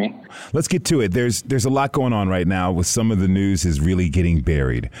having me. Let's get to it. There's a lot going on right now with some of the news is really getting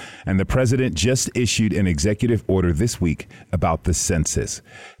buried. And the president just issued an executive order this week about the census.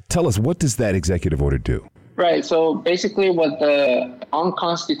 Tell us, what does that executive order do? Right. So basically what the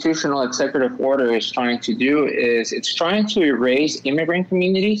unconstitutional executive order is trying to do is it's trying to erase immigrant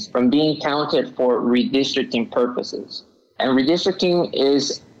communities from being counted for redistricting purposes. And redistricting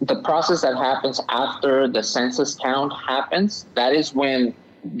is the process that happens after the census count happens. That is when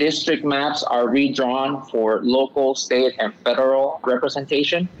district maps are redrawn for local, state, and federal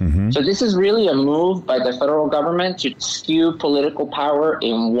representation. Mm-hmm. So this is really a move by the federal government to skew political power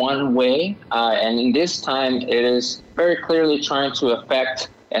in one way. And in this time, it is very clearly trying to affect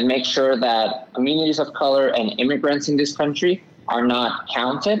and make sure that communities of color and immigrants in this country are not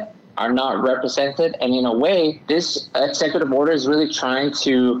counted, are not represented. And in a way, this executive order is really trying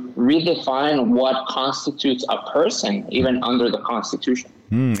to redefine what constitutes a person, even under the Constitution.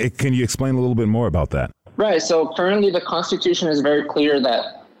 Can you explain a little bit more about that? Right. So currently the Constitution is very clear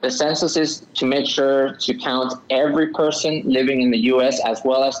that the census is to make sure to count every person living in the U.S. as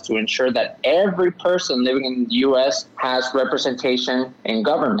well as to ensure that every person living in the U.S. has representation in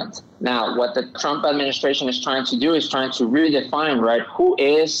government. Now, what the Trump administration is trying to do is trying to redefine, right, who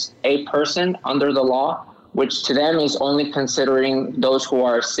is a person under the law, which to them is only considering those who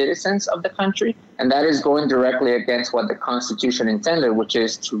are citizens of the country. And that is going directly against what the Constitution intended, which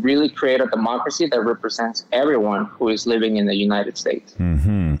is to really create a democracy that represents everyone who is living in the United States.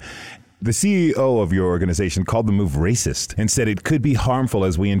 Mm-hmm. The CEO of your organization called the move racist and said it could be harmful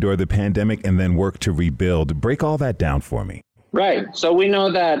as we endure the pandemic and then work to rebuild. Break all that down for me. Right. So we know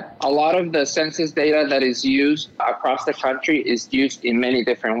that a lot of the census data that is used across the country is used in many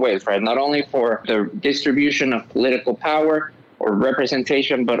different ways, right? Not only for the distribution of political power or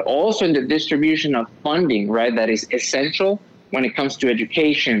representation, but also in the distribution of funding, right? That is essential when it comes to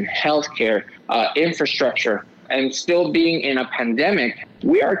education, healthcare, infrastructure. And still being in a pandemic,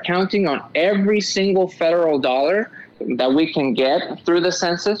 we are counting on every single federal dollar that we can get through the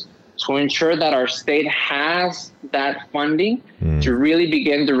census to ensure that our state has that funding to really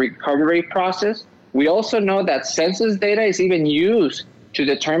begin the recovery process. We also know that census data is even used to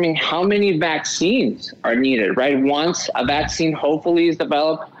determine how many vaccines are needed, right? Once a vaccine hopefully is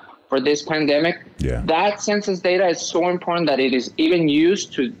developed for this pandemic, that census data is so important that it is even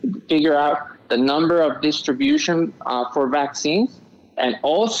used to figure out the number of distribution for vaccines, and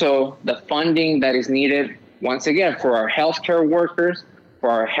also the funding that is needed, once again, for our healthcare workers, for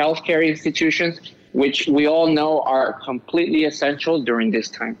our healthcare institutions, which we all know are completely essential during this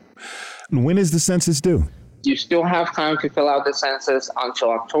time. When is the census due? You still have time to fill out the census until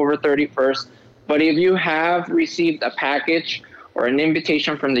October 31st. But if you have received a package or an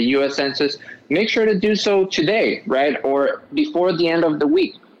invitation from the U.S. Census, make sure to do so today, right? Or before the end of the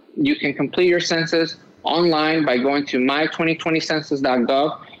week. You can complete your census online by going to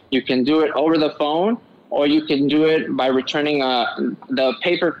my2020census.gov. You can do it over the phone, or you can do it by returning the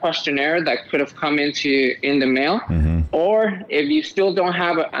paper questionnaire that could have come in the mail. Mm-hmm. Or if you still don't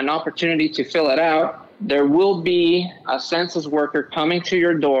have an opportunity to fill it out, there will be a census worker coming to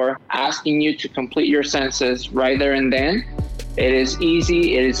your door asking you to complete your census right there and then. It is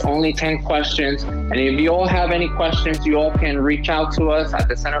easy. It is only 10 questions. And if you all have any questions, you all can reach out to us at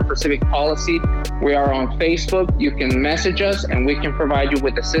the Center for Civic Policy. We are on Facebook. You can message us and we can provide you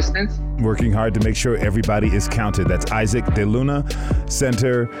with assistance. working hard to make sure everybody is counted. That's Isaac DeLuna,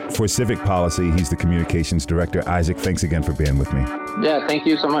 Center for Civic Policy. He's the communications director. Isaac, thanks again for being with me. Yeah, thank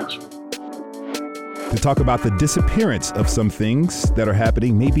you so much. To talk about the disappearance of some things that are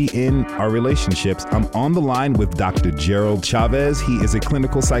happening maybe in our relationships, I'm on the line with Dr. Gerald Chavez. He is a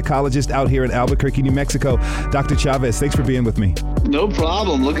clinical psychologist out here in Albuquerque, New Mexico. Dr. Chavez, thanks for being with me. No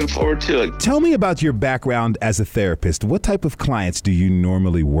problem. Looking forward to it. Tell me about your background as a therapist. What type of clients do you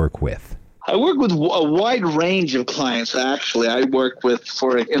normally work with? I work with a wide range of clients, actually. I work with,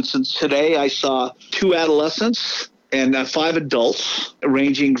 for instance, today I saw 2 adolescents and 5 adults,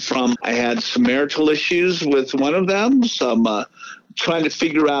 ranging from, I had some marital issues with one of them, some trying to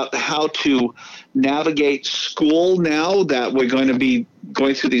figure out how to navigate school now that we're going to be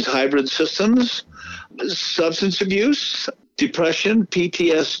going through these hybrid systems, substance abuse, depression,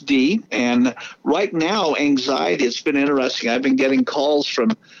 PTSD, and right now, anxiety. It's been interesting. I've been getting calls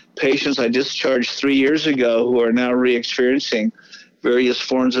from patients I discharged 3 years ago who are now re-experiencing various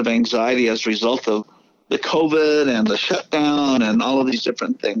forms of anxiety as a result of the COVID and the shutdown and all of these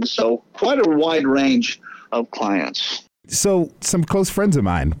different things. So quite a wide range of clients. So some close friends of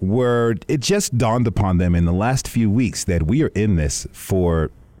mine it just dawned upon them in the last few weeks that we are in this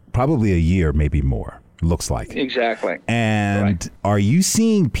for probably a year, maybe more, looks like. Exactly. And right. Are you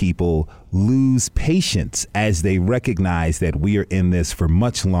seeing people lose patience as they recognize that we are in this for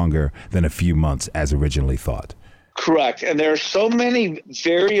much longer than a few months as originally thought? Correct. And there are so many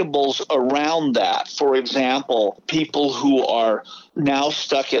variables around that. For example, people who are now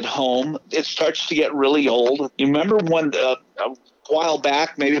stuck at home, it starts to get really old. You remember when a while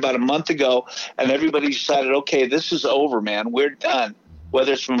back, maybe about a month ago, and everybody decided, okay, this is over, man. We're done.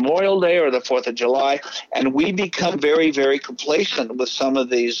 Whether it's Memorial Day or the 4th of July. And we become very, very complacent with some of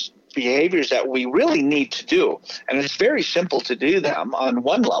these behaviors that we really need to do. And it's very simple to do them on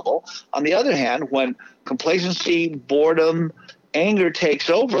one level. On the other hand, when complacency, boredom, anger takes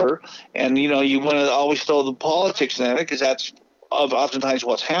over, and you want to always throw the politics in it because that's oftentimes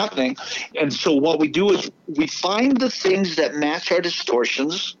what's happening. And so what we do is we find the things that match our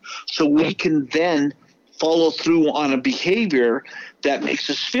distortions so we can then follow through on a behavior that makes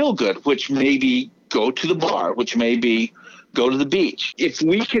us feel good, which may be go to the bar, which may be go to the beach. If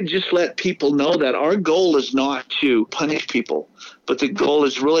we can just let people know that our goal is not to punish people, but the goal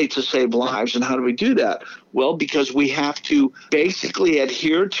is really to save lives. And how do we do that? Well, because we have to basically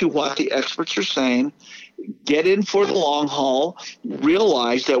adhere to what the experts are saying, get in for the long haul,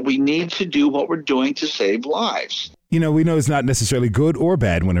 realize that we need to do what we're doing to save lives. We know it's not necessarily good or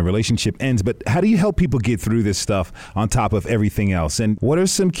bad when a relationship ends, but how do you help people get through this stuff on top of everything else? And what are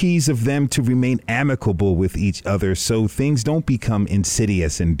some keys of them to remain amicable with each other so things don't become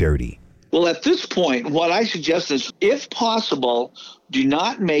insidious and dirty? Well, at this point, what I suggest is, if possible, do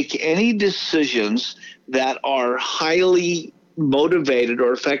not make any decisions that are highly motivated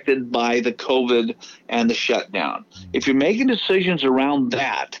or affected by the COVID and the shutdown. If you're making decisions around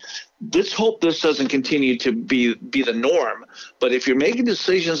that, let's hope this doesn't continue to be the norm. But if you're making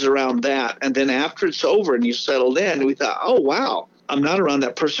decisions around that, and then after it's over and you settled in, we thought, oh, wow, I'm not around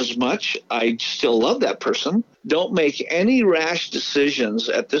that person as much. I still love that person. Don't make any rash decisions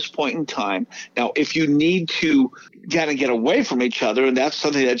at this point in time. Now, if you need to kind of get away from each other, and that's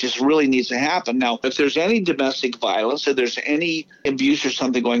something that just really needs to happen. Now, if there's any domestic violence, if there's any abuse or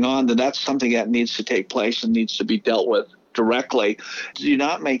something going on, then that's something that needs to take place and needs to be dealt with directly. Do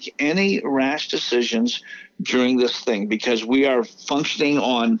not make any rash decisions during this thing, because we are functioning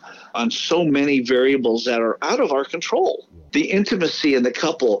on so many variables that are out of our control. The intimacy in the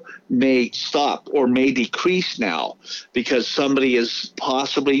couple may stop or may decrease now because somebody is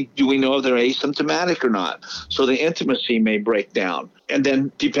possibly, do we know if they're asymptomatic or not? So the intimacy may break down. And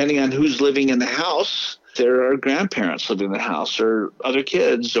then depending on who's living in the house, there are grandparents living in the house or other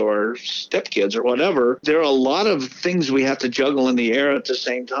kids or stepkids or whatever. There are a lot of things we have to juggle in the air at the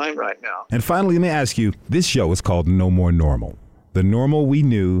same time right now. And finally, let me ask you, this show is called No More Normal. The normal we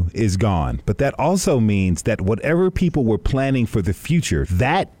knew is gone, but that also means that whatever people were planning for the future,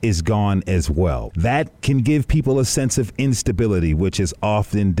 that is gone as well. That can give people a sense of instability, which is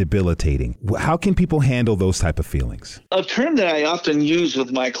often debilitating. How can people handle those type of feelings? A term that I often use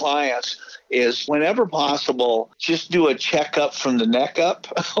with my clients is, whenever possible, just do a checkup from the neck up.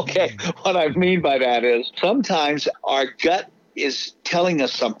 Okay, what I mean by that is sometimes our gut is telling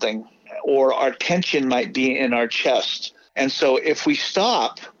us something, or our tension might be in our chest. And so if we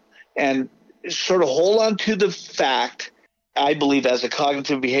stop and sort of hold on to the fact, I believe as a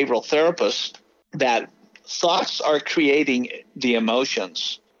cognitive behavioral therapist, that thoughts are creating the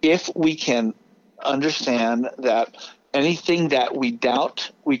emotions. If we can understand that Anything that we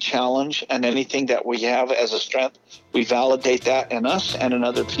doubt, we challenge, and anything that we have as a strength, we validate that in us and in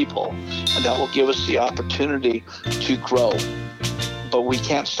other people. And that will give us the opportunity to grow. But we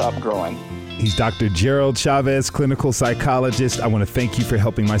can't stop growing. He's Dr. Gerald Chavez, clinical psychologist. I want to thank you for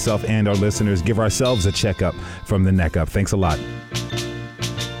helping myself and our listeners give ourselves a checkup from the neck up. Thanks a lot.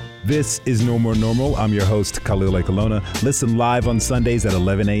 This is No More Normal. I'm your host, Khalil Ekulona. Listen live on Sundays at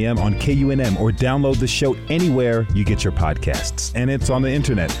 11 a.m. on KUNM or download the show anywhere you get your podcasts. And it's on the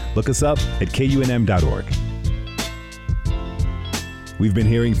internet. Look us up at kunm.org. We've been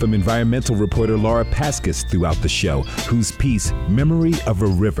hearing from environmental reporter Laura Paskus throughout the show, whose piece, Memory of a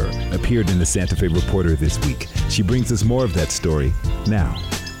River, appeared in the Santa Fe Reporter this week. She brings us more of that story now.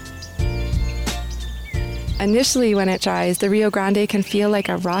 Initially, when it dries, the Rio Grande can feel like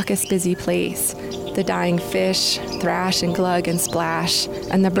a raucous, busy place. The dying fish thrash and glug and splash,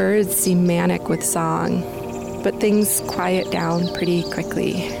 and the birds seem manic with song. But things quiet down pretty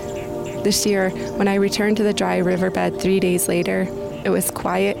quickly. This year, when I returned to the dry riverbed 3 days later, it was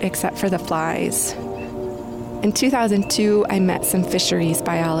quiet except for the flies. In 2002, I met some fisheries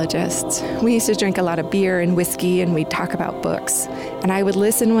biologists. We used to drink a lot of beer and whiskey, and we'd talk about books. And I would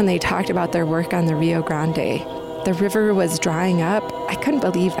listen when they talked about their work on the Rio Grande. The river was drying up. I couldn't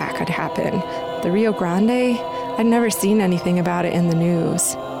believe that could happen. The Rio Grande? I'd never seen anything about it in the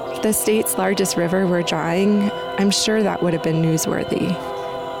news. If the state's largest river were drying, I'm sure that would have been newsworthy.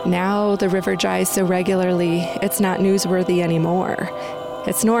 Now the river dries so regularly, it's not newsworthy anymore.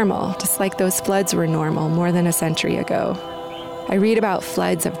 It's normal, just like those floods were normal more than a century ago. I read about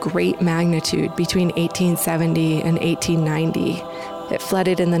floods of great magnitude between 1870 and 1890. It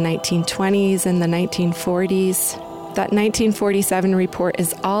flooded in the 1920s and the 1940s. That 1947 report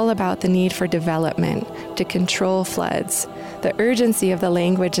is all about the need for development to control floods. The urgency of the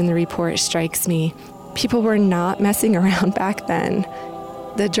language in the report strikes me. People were not messing around back then.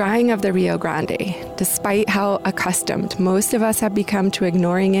 The drying of the Rio Grande, despite how accustomed most of us have become to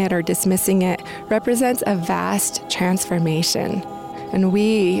ignoring it or dismissing it, represents a vast transformation. And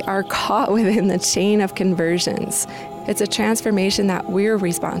we are caught within the chain of conversions. It's a transformation that we're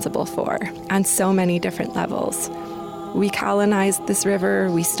responsible for on so many different levels. We colonized this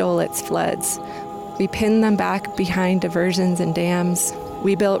river, we stole its floods. We pinned them back behind diversions and dams.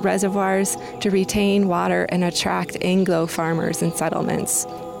 We built reservoirs to retain water and attract Anglo farmers and settlements.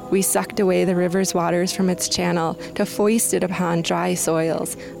 We sucked away the river's waters from its channel to foist it upon dry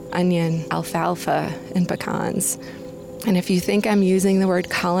soils, onion, alfalfa, and pecans. And if you think I'm using the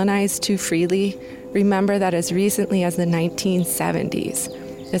word colonize too freely, remember that as recently as the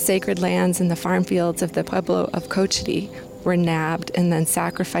 1970s, the sacred lands and the farm fields of the Pueblo of Cochiti were nabbed and then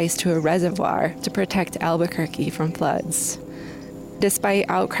sacrificed to a reservoir to protect Albuquerque from floods. Despite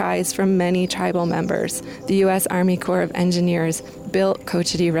outcries from many tribal members, the U.S. Army Corps of Engineers built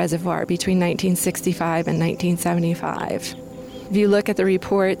Cochiti Reservoir between 1965 and 1975. If you look at the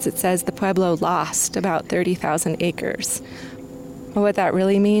reports, it says the Pueblo lost about 30,000 acres. Well, what that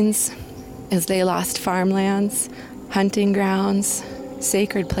really means is they lost farmlands, hunting grounds,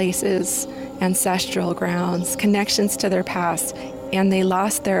 sacred places, ancestral grounds, connections to their past, and they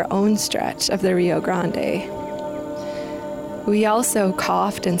lost their own stretch of the Rio Grande. We also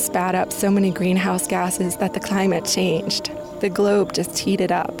coughed and spat up so many greenhouse gases that the climate changed. The globe just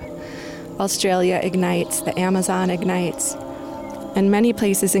heated up. Australia ignites, the Amazon ignites. In many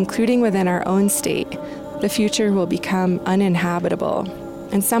places, including within our own state, the future will become uninhabitable.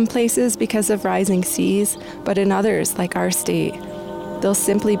 In some places because of rising seas, but in others, like our state, they'll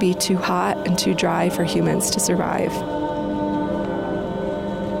simply be too hot and too dry for humans to survive.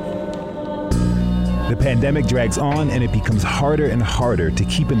 The pandemic drags on, and it becomes harder and harder to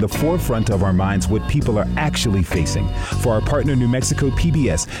keep in the forefront of our minds what people are actually facing. For our partner New Mexico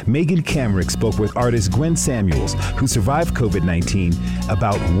PBS, Megan Kamrick spoke with artist Gwen Samuels, who survived COVID-19,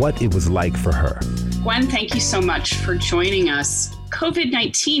 about what it was like for her. Gwen, thank you so much for joining us.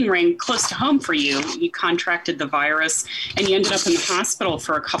 COVID-19 rang close to home for you. You contracted the virus and you ended up in the hospital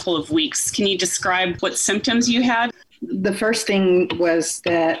for a couple of weeks. Can you describe what symptoms you had? The first thing was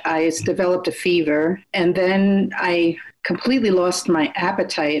that I developed a fever, and then I completely lost my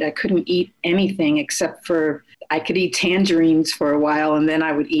appetite. I couldn't eat anything except for, I could eat tangerines for a while, and then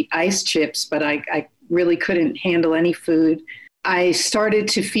I would eat ice chips, but I really couldn't handle any food. I started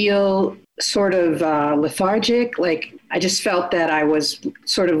to feel sort of lethargic, like I just felt that I was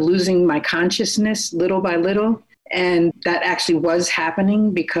sort of losing my consciousness little by little. And that actually was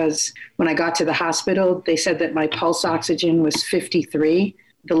happening because when I got to the hospital, they said that my pulse oxygen was 53.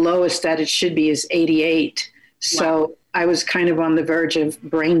 The lowest that it should be is 88. So I was kind of on the verge of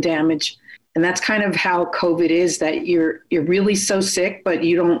brain damage. And that's kind of how COVID is, that you're really so sick, but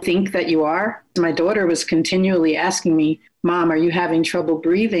you don't think that you are. My daughter was continually asking me, Mom, are you having trouble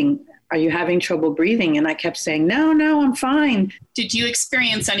breathing? Are you having trouble breathing? And I kept saying, no, I'm fine. Did you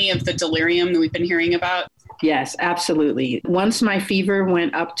experience any of the delirium that we've been hearing about? Yes, absolutely. Once my fever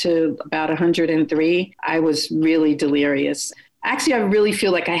went up to about 103, I was really delirious. Actually, I really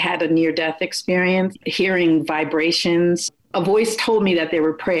feel like I had a near-death experience, hearing vibrations. A voice told me that there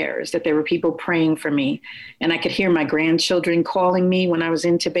were prayers, that there were people praying for me. And I could hear my grandchildren calling me when I was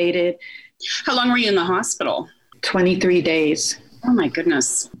intubated. How long were you in the hospital? 23 days. Oh, my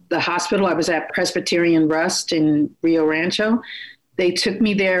goodness. The hospital, I was at Presbyterian Rust in Rio Rancho. They took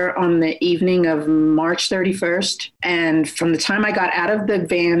me there on the evening of March 31st. And from the time I got out of the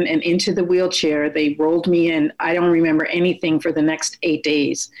van and into the wheelchair, they rolled me in. I don't remember anything for the next 8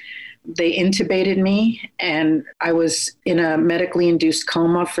 days. They intubated me, and I was in a medically induced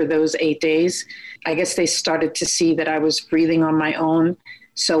coma for those 8 days. I guess they started to see that I was breathing on my own.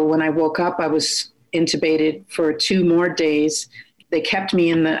 So when I woke up, I was intubated for 2 more days. They kept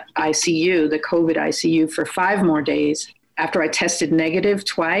me in the ICU, the COVID ICU, for 5 more days. After I tested negative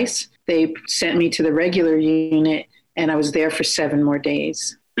twice, they sent me to the regular unit, and I was there for 7 more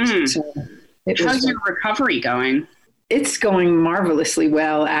days. So how's your recovery going? It's going marvelously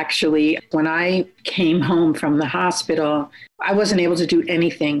well, actually. When I came home from the hospital, I wasn't able to do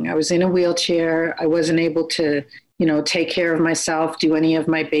anything. I was in a wheelchair. I wasn't able to, take care of myself, do any of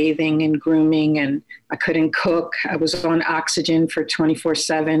my bathing and grooming, and I couldn't cook. I was on oxygen for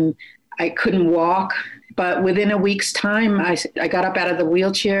 24/7. I couldn't walk. But within a week's time, I got up out of the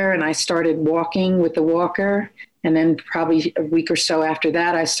wheelchair and I started walking with the walker. And then probably a week or so after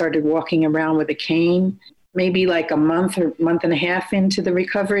that, I started walking around with a cane. Maybe like a month or month and a half into the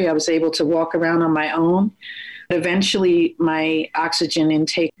recovery, I was able to walk around on my own. Eventually, my oxygen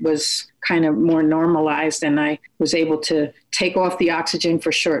intake was kind of more normalized, and I was able to take off the oxygen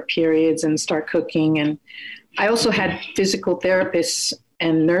for short periods and start cooking. And I also had physical therapists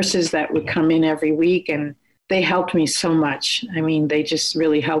and nurses that would come in every week, and they helped me so much. I mean, they just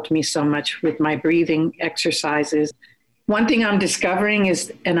really helped me so much with my breathing exercises. One thing I'm discovering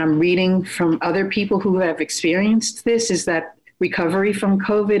is, and I'm reading from other people who have experienced this, is that recovery from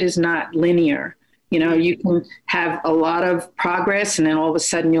COVID is not linear. You can have a lot of progress, and then all of a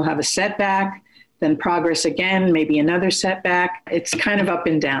sudden you'll have a setback, then progress again, maybe another setback. It's kind of up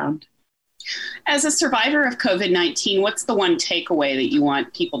and down. As a survivor of COVID-19, what's the one takeaway that you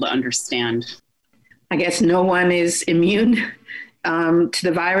want people to understand? I guess no one is immune to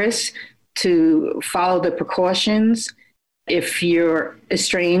the virus, to follow the precautions. If you're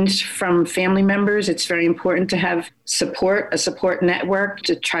estranged from family members, it's very important to have support, a support network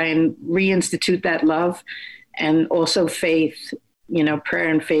to try and reinstitute that love, and also faith, prayer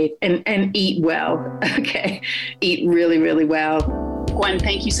and faith, and eat well. Okay. Eat really, really well. Gwen,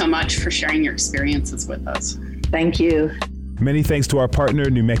 thank you so much for sharing your experiences with us. Thank you. Many thanks to our partner,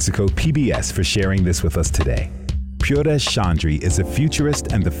 New Mexico PBS, for sharing this with us today. Puresh Chandri is a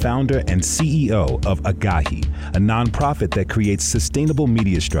futurist and the founder and CEO of Agahi, a nonprofit that creates sustainable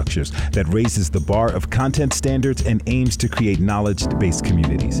media structures that raises the bar of content standards and aims to create knowledge-based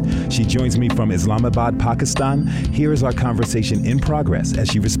communities. She joins me from Islamabad, Pakistan. Here is our conversation in progress as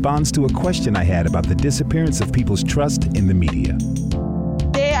she responds to a question I had about the disappearance of people's trust in the media.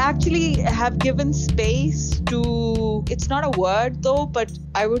 They actually have given space to, it's not a word though, but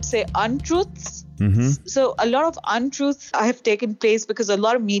I would say untruths. Mm-hmm. So a lot of untruths have taken place because a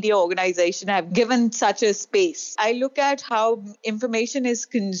lot of media organizations have given such a space. I look at how information is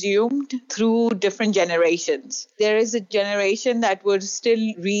consumed through different generations. There is a generation that would still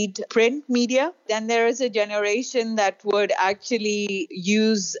read print media. Then there is a generation that would actually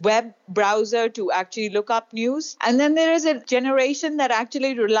use web browser to actually look up news. And then there is a generation that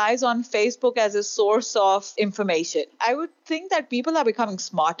actually relies on Facebook as a source of information. I would think that people are becoming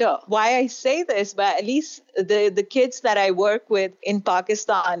smarter. Why I say this, but at least the kids that I work with in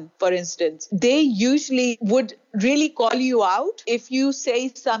Pakistan, for instance, they usually would really call you out if you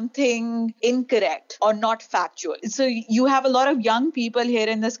say something incorrect or not factual. So you have a lot of young people here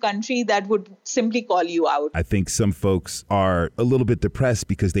in this country that would simply call you out. I think some folks are a little bit depressed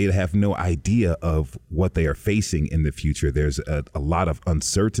because they have no idea of what they are facing in the future. There's a lot of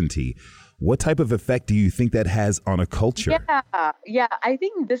uncertainty. What type of effect do you think that has on a culture? Yeah, I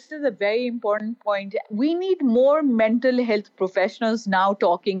think this is a very important point. We need more mental health professionals now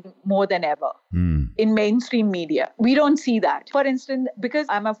talking more than ever. in mainstream media. We don't see that. For instance, because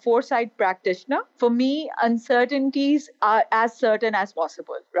I'm a foresight practitioner, for me, uncertainties are as certain as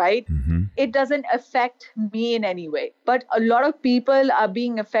possible, right? It doesn't affect me in any way. But a lot of people are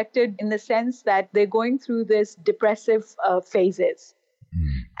being affected in the sense that they're going through this depressive phases.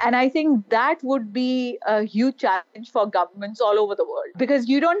 And I think that would be a huge challenge for governments all over the world, because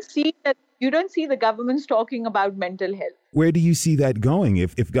you don't see the governments talking about mental health. Where do you see that going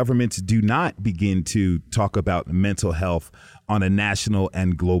if governments do not begin to talk about mental health on a national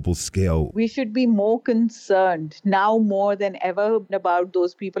and global scale? We should be more concerned now more than ever about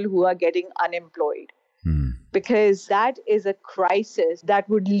those people who are getting unemployed. Because that is a crisis that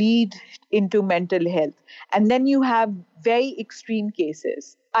would lead into mental health. And then you have very extreme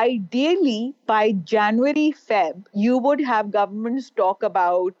cases. Ideally, by January, Feb, you would have governments talk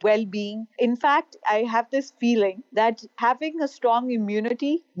about well-being. In fact, I have this feeling that having a strong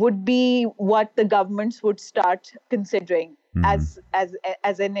immunity would be what the governments would start considering as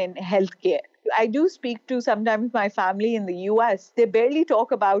in healthcare. I do speak to sometimes my family in the US. They barely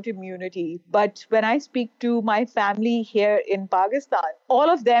talk about immunity. But when I speak to my family here in Pakistan, all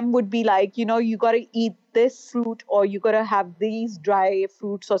of them would be like, you got to eat this fruit or you got to have these dry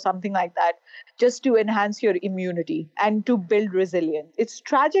fruits or something like that just to enhance your immunity and to build resilience. It's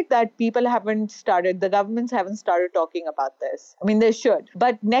tragic that the governments haven't started talking about this. I mean, they should.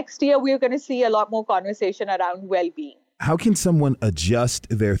 But next year, we're going to see a lot more conversation around well-being. How can someone adjust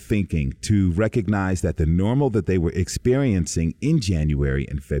their thinking to recognize that the normal that they were experiencing in January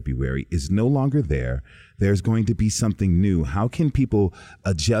and February is no longer there? There's going to be something new. How can people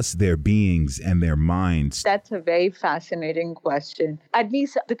adjust their beings and their minds? That's a very fascinating question. At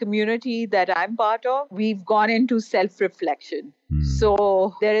least the community that I'm part of, we've gone into self-reflection.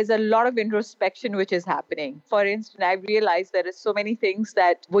 So there is a lot of introspection which is happening. For instance, I realized there are so many things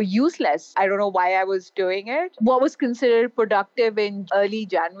that were useless. I don't know why I was doing it. What was considered productive in early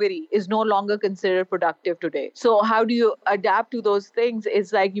January is no longer considered productive today. So how do you adapt to those things?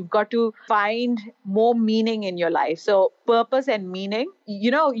 It's like you've got to find more meaning in your life. So purpose and meaning.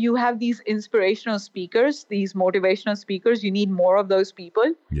 You have these inspirational speakers, these motivational speakers. You need more of those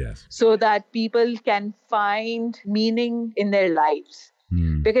people. Yes. So that people can find meaning in their lives.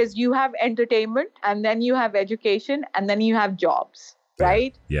 Because you have entertainment and then you have education and then you have jobs,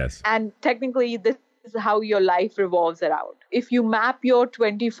 right? Yes. And technically this is how your life revolves around. If you map your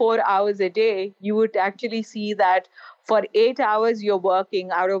 24 hours a day, you would actually see that for 8 hours you're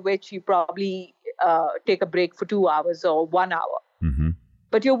working, out of which you probably take a break for 2 hours or 1 hour.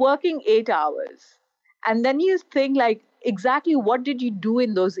 But you're working 8 hours. And then you think exactly what did you do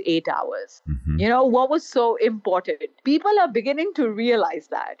in those 8 hours? What was so important? People are beginning to realize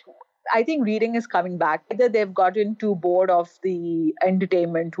that. I think reading is coming back. Either they've gotten too bored of the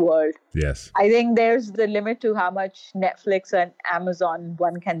entertainment world. Yes. I think there's the limit to how much Netflix and Amazon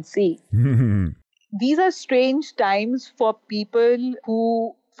one can see. These are strange times for people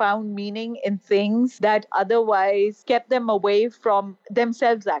who found meaning in things that otherwise kept them away from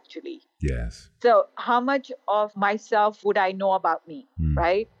themselves, actually. Yes. So how much of myself would I know about me,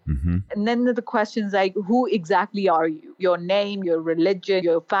 right? And then the questions like, who exactly are you? Your name, your religion,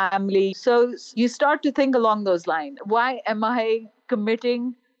 your family. So you start to think along those lines. Why am I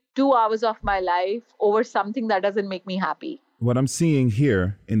committing 2 hours of my life over something that doesn't make me happy? What I'm seeing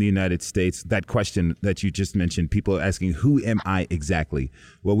here in the United States, that question that you just mentioned, people are asking, who am I exactly?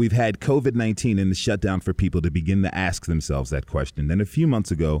 Well, we've had COVID-19 and the shutdown for people to begin to ask themselves that question. Then a few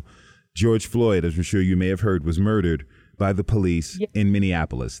months ago, George Floyd, as I'm sure you may have heard, was murdered by the police in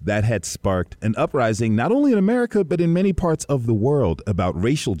Minneapolis. That had sparked an uprising, not only in America, but in many parts of the world about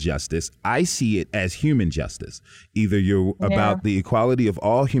racial justice. I see it as human justice. Either you're about the equality of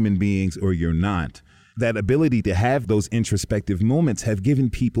all human beings or you're not. That ability to have those introspective moments have given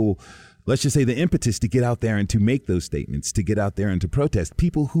people, let's just say, the impetus to get out there and to make those statements, to get out there and to protest.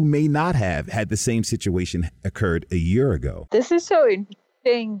 People who may not have had the same situation occurred a year ago. This is so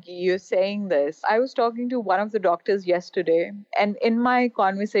interesting you're saying this. I was talking to one of the doctors yesterday, and in my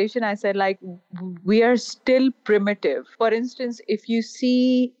conversation, I said, we are still primitive. For instance, if you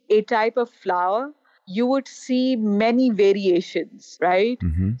see a type of flower, you would see many variations, right?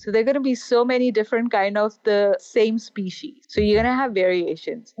 So there are going to be so many different kind of the same species. So you're going to have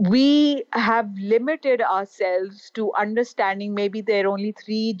variations. We have limited ourselves to understanding maybe there are only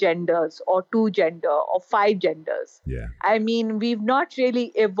 3 genders or 2 gender or 5 genders. Yeah. I mean, we've not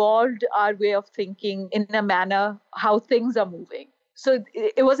really evolved our way of thinking in a manner how things are moving. So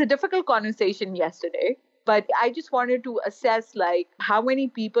it was a difficult conversation yesterday. but I just wanted to assess like how many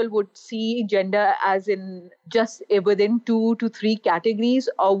people would see gender as in just within 2 to 3 categories,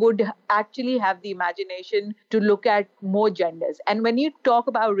 or would actually have the imagination to look at more genders. And when you talk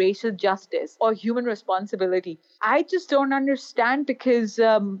about racial justice or human responsibility, I just don't understand, because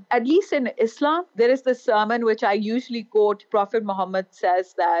at least in Islam, there is this sermon which I usually quote. Prophet Muhammad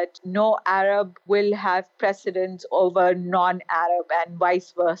says that no Arab will have precedence over non-Arab and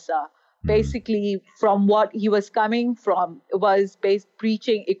vice versa. Basically, from what he was coming from was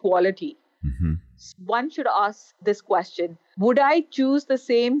preaching equality. Mm-hmm. One should ask this question: would I choose the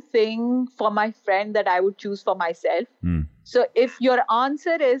same thing for my friend that I would choose for myself? So if your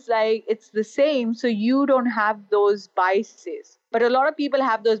answer is like it's the same, so you don't have those biases. But a lot of people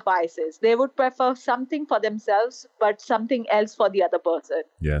have those biases. They would prefer something for themselves, but something else for the other person.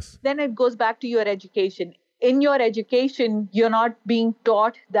 Yes. Then it goes back to your education. In your education, you're not being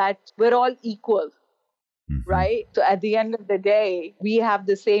taught that we're all equal, right? So at the end of the day, we have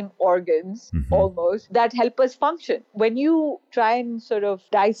the same organs almost that help us function. When you try and sort of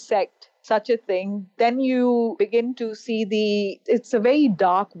dissect such a thing, then you begin to see it's a very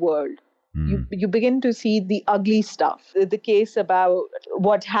dark world. You begin to see the ugly stuff, the case about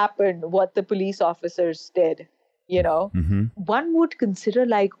what happened, what the police officers did. You know, one would consider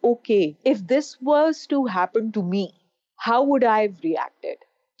like, okay, if this was to happen to me, how would I have reacted?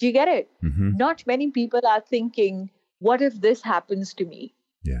 Do you get it? Not many people are thinking, what if this happens to me?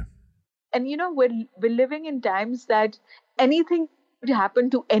 Yeah. And, you know, we're living in times that anything could happen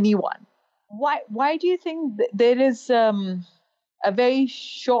to anyone. Why do you think there is a very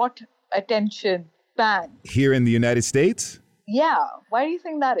short attention span? Here in the United States? Yeah. Why do you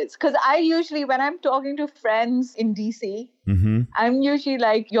think that is? Because I usually, when I'm talking to friends in DC, I'm usually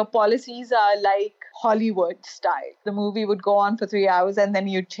like, your policies are like Hollywood style. The movie would go on for 3 hours and then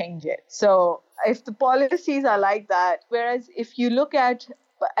you'd change it. So if the policies are like that, whereas if you look at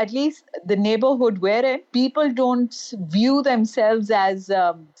least the neighborhood we're in, people don't view themselves as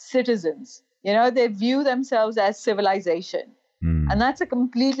citizens. You know, they view themselves as civilization. And that's a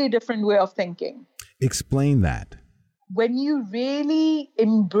completely different way of thinking. Explain that. When you really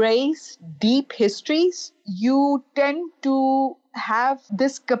embrace deep histories, you tend to have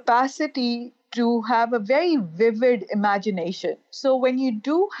this capacity to have a very vivid imagination. So when you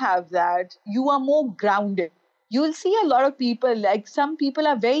do have that, you are more grounded. You'll see a lot of people, like some people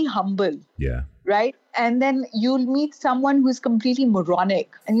are very humble. Yeah. Right? And then you'll meet someone who's completely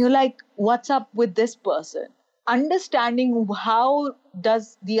moronic. And you're like, what's up with this person? Understanding how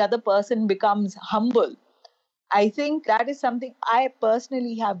does the other person becomes humble. I think that is something I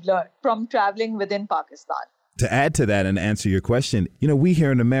personally have learned from traveling within Pakistan. To add to that and answer your question, you know, we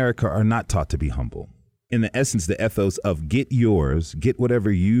here in America are not taught to be humble. In the essence, the ethos of get yours, get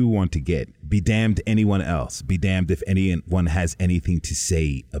whatever you want to get, be damned anyone else, be damned if anyone has anything to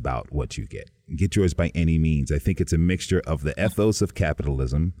say about what you get. Get yours by any means. I think it's a mixture of the ethos of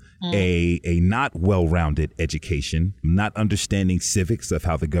capitalism, a not well-rounded education, not understanding civics of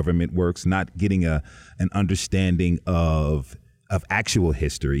how the government works, not getting an understanding of actual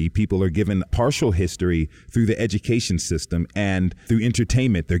history. People are given partial history through the education system, and through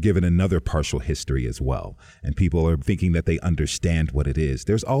entertainment, they're given another partial history as well. And people are thinking that they understand what it is.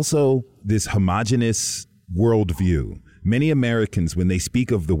 There's also this homogenous worldview. Many Americans, when they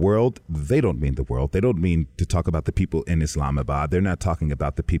speak of the world, they don't mean the world. They don't mean to talk about the people in Islamabad. They're not talking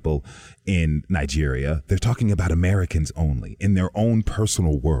about the people in Nigeria. They're talking about Americans only, in their own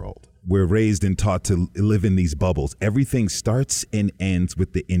personal world. We're raised and taught to live in these bubbles. Everything starts and ends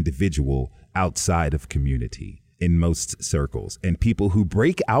with the individual outside of community in most circles. And people who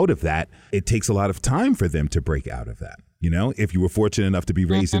break out of that, it takes a lot of time for them to break out of that. You know, if you were fortunate enough to be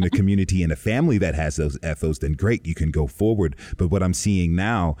raised in a community and a family that has those ethos, then great, you can go forward. But what I'm seeing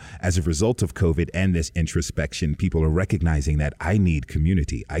now as a result of COVID and this introspection, people are recognizing that I need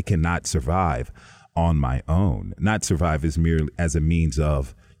community. I cannot survive on my own. Not survive as merely as a means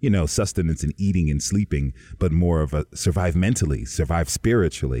of, you know, sustenance and eating and sleeping, but more of a survive mentally, survive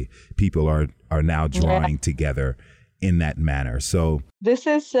spiritually. People are now drawing together in that manner. So this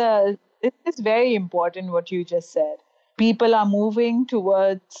is very important what you just said. People are moving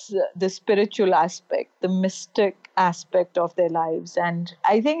towards the spiritual aspect, the mystic aspect of their lives. And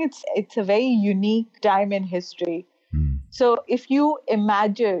I think it's a very unique time in history. So if you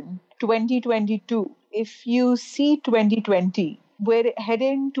imagine 2022, if you see 2020, we're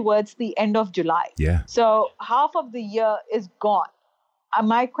heading towards the end of July. Yeah. So half of the year is gone.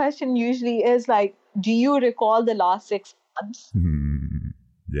 My question usually is like, do you recall the last 6 months?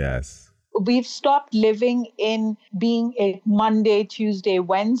 Yes. We've stopped living in being a Monday, Tuesday,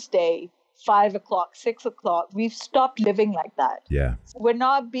 Wednesday 5 o'clock, 6 o'clock. We've stopped living like that. Yeah. We're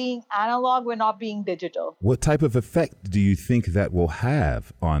not being analog. We're not being digital. What type of effect do you think that will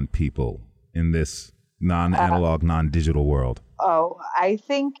have on people in this non-analog, non-digital world? Oh, I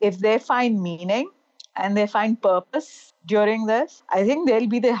think if they find meaning and they find purpose during this, I think they'll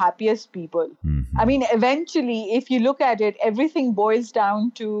be the happiest people. Mm-hmm. I mean, eventually, if you look at it, everything boils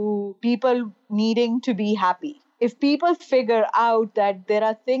down to people needing to be happy. If people figure out that there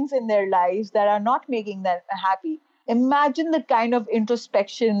are things in their lives that are not making them happy, imagine the kind of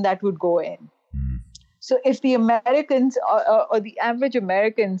introspection that would go in. Mm-hmm. So if the Americans or the average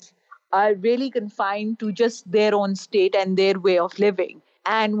Americans are really confined to just their own state and their way of living,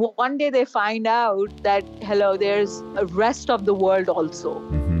 and one day they find out that, there's a rest of the world also,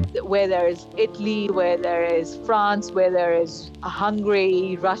 where there is Italy, where there is France, where there is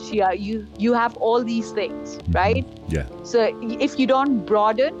Hungary, Russia. You have all these things, right? Yeah. So if you don't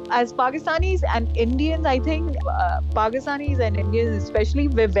broaden, as Pakistanis and Indians, I think Pakistanis and Indians especially,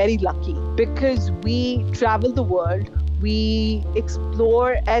 we're very lucky because we travel the world. We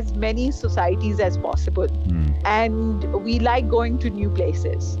explore as many societies as possible. And we like going to new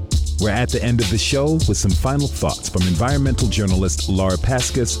places. We're at the end of the show with some final thoughts from environmental journalist Laura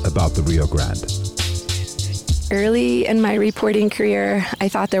Paskus about the Rio Grande. Early in my reporting career, I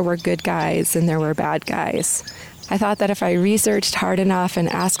thought there were good guys and there were bad guys. I thought that if I researched hard enough and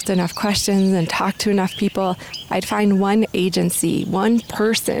asked enough questions and talked to enough people, I'd find one agency, one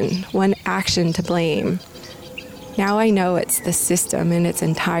person, one action to blame. Now I know it's the system in its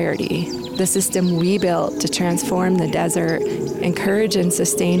entirety, the system we built to transform the desert, encourage and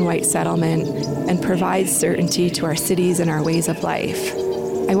sustain white settlement, and provide certainty to our cities and our ways of life.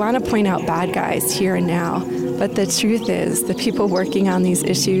 I want to point out bad guys here and now, but the truth is the people working on these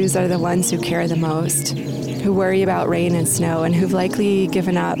issues are the ones who care the most, who worry about rain and snow, and who've likely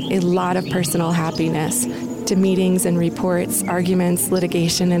given up a lot of personal happiness to meetings and reports, arguments,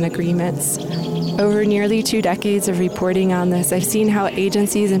 litigation, and agreements. Over nearly 2 decades of reporting on this, I've seen how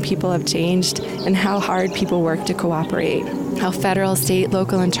agencies and people have changed and how hard people work to cooperate, how federal, state,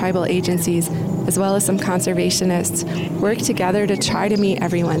 local, and tribal agencies, as well as some conservationists, work together to try to meet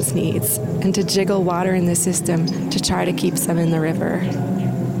everyone's needs and to jiggle water in the system to try to keep some in the river.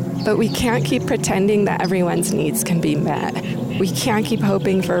 But we can't keep pretending that everyone's needs can be met. We can't keep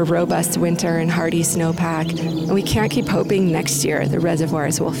hoping for a robust winter and hardy snowpack, and we can't keep hoping next year the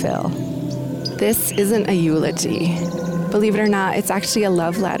reservoirs will fill. This isn't a eulogy. Believe it or not, it's actually a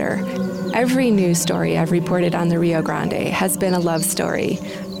love letter. Every news story I've reported on the Rio Grande has been a love story.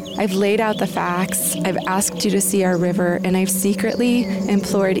 I've laid out the facts, I've asked you to see our river, and I've secretly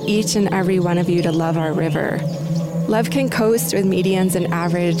implored each and every one of you to love our river. Love can coast with medians and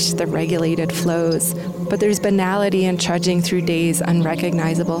average the regulated flows, but there's banality in trudging through days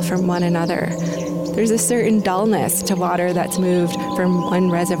unrecognizable from one another. There's a certain dullness to water that's moved from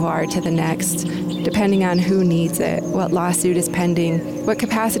one reservoir to the next, depending on who needs it, what lawsuit is pending, what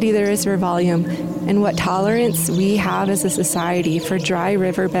capacity there is for volume, and what tolerance we have as a society for dry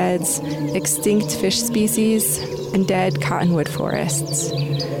riverbeds, extinct fish species, and dead cottonwood forests.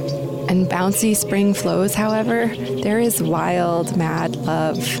 And bouncy spring flows, however, there is wild, mad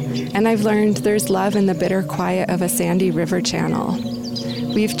love. And I've learned there's love in the bitter quiet of a sandy river channel.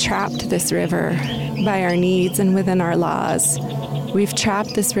 We've trapped this river by our needs and within our laws. We've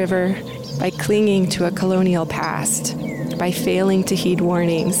trapped this river by clinging to a colonial past, by failing to heed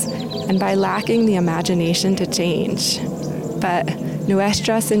warnings, and by lacking the imagination to change. But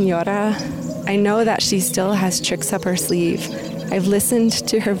Nuestra Señora, I know that she still has tricks up her sleeve. I've listened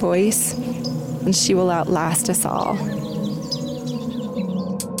to her voice, and she will outlast us all.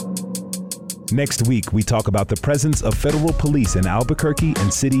 Next week, we talk about the presence of federal police in Albuquerque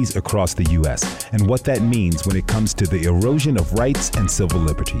and cities across the U.S. and what that means when it comes to the erosion of rights and civil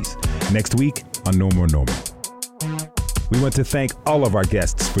liberties. Next week on No More Normal. We want to thank all of our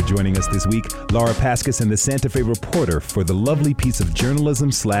guests for joining us this week. Laura Paskus and the Santa Fe Reporter for the lovely piece of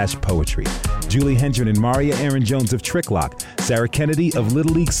journalism/poetry. Julie Hendren and Maria Aaron Jones of Tricklock. Sarah Kennedy of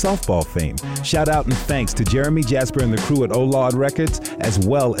Little League softball fame. Shout out and thanks to Jeremy Jasper and the crew at Olaud Records, as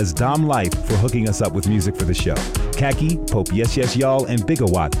well as Dom Life for hooking us up with music for the show. Khaki, Pope Yes Yes Y'all, and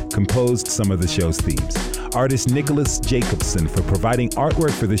Bigawatt composed some of the show's themes. Artist Nicholas Jacobson for providing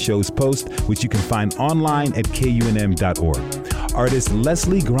artwork for the show's post, which you can find online at kunm.org. Artist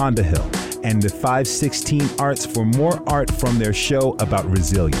Leslie Grandahill and the 516 Arts for more art from their show about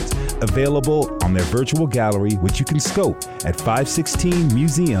resilience, available on their virtual gallery, which you can scope at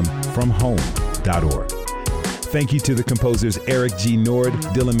 516museumfromhome.org. Thank you to the composers Eric G. Nord,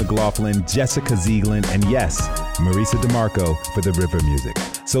 Dylan McLaughlin, Jessica Zieglin, and yes, Marisa DeMarco for the river music.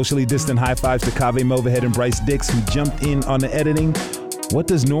 Socially distant high fives to Kaveh Movahed and Bryce Dix, who jumped in on the editing. What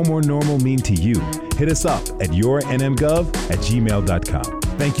does No More Normal mean to you? Hit us up at yournmgov@gmail.com.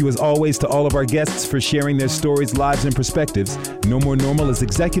 Thank you as always to all of our guests for sharing their stories, lives, and perspectives. No More Normal is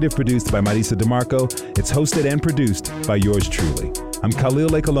executive produced by Marisa DeMarco. It's hosted and produced by yours truly. I'm Khalil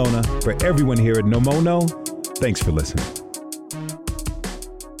Ekulona. For everyone here at No Mo No, thanks for listening.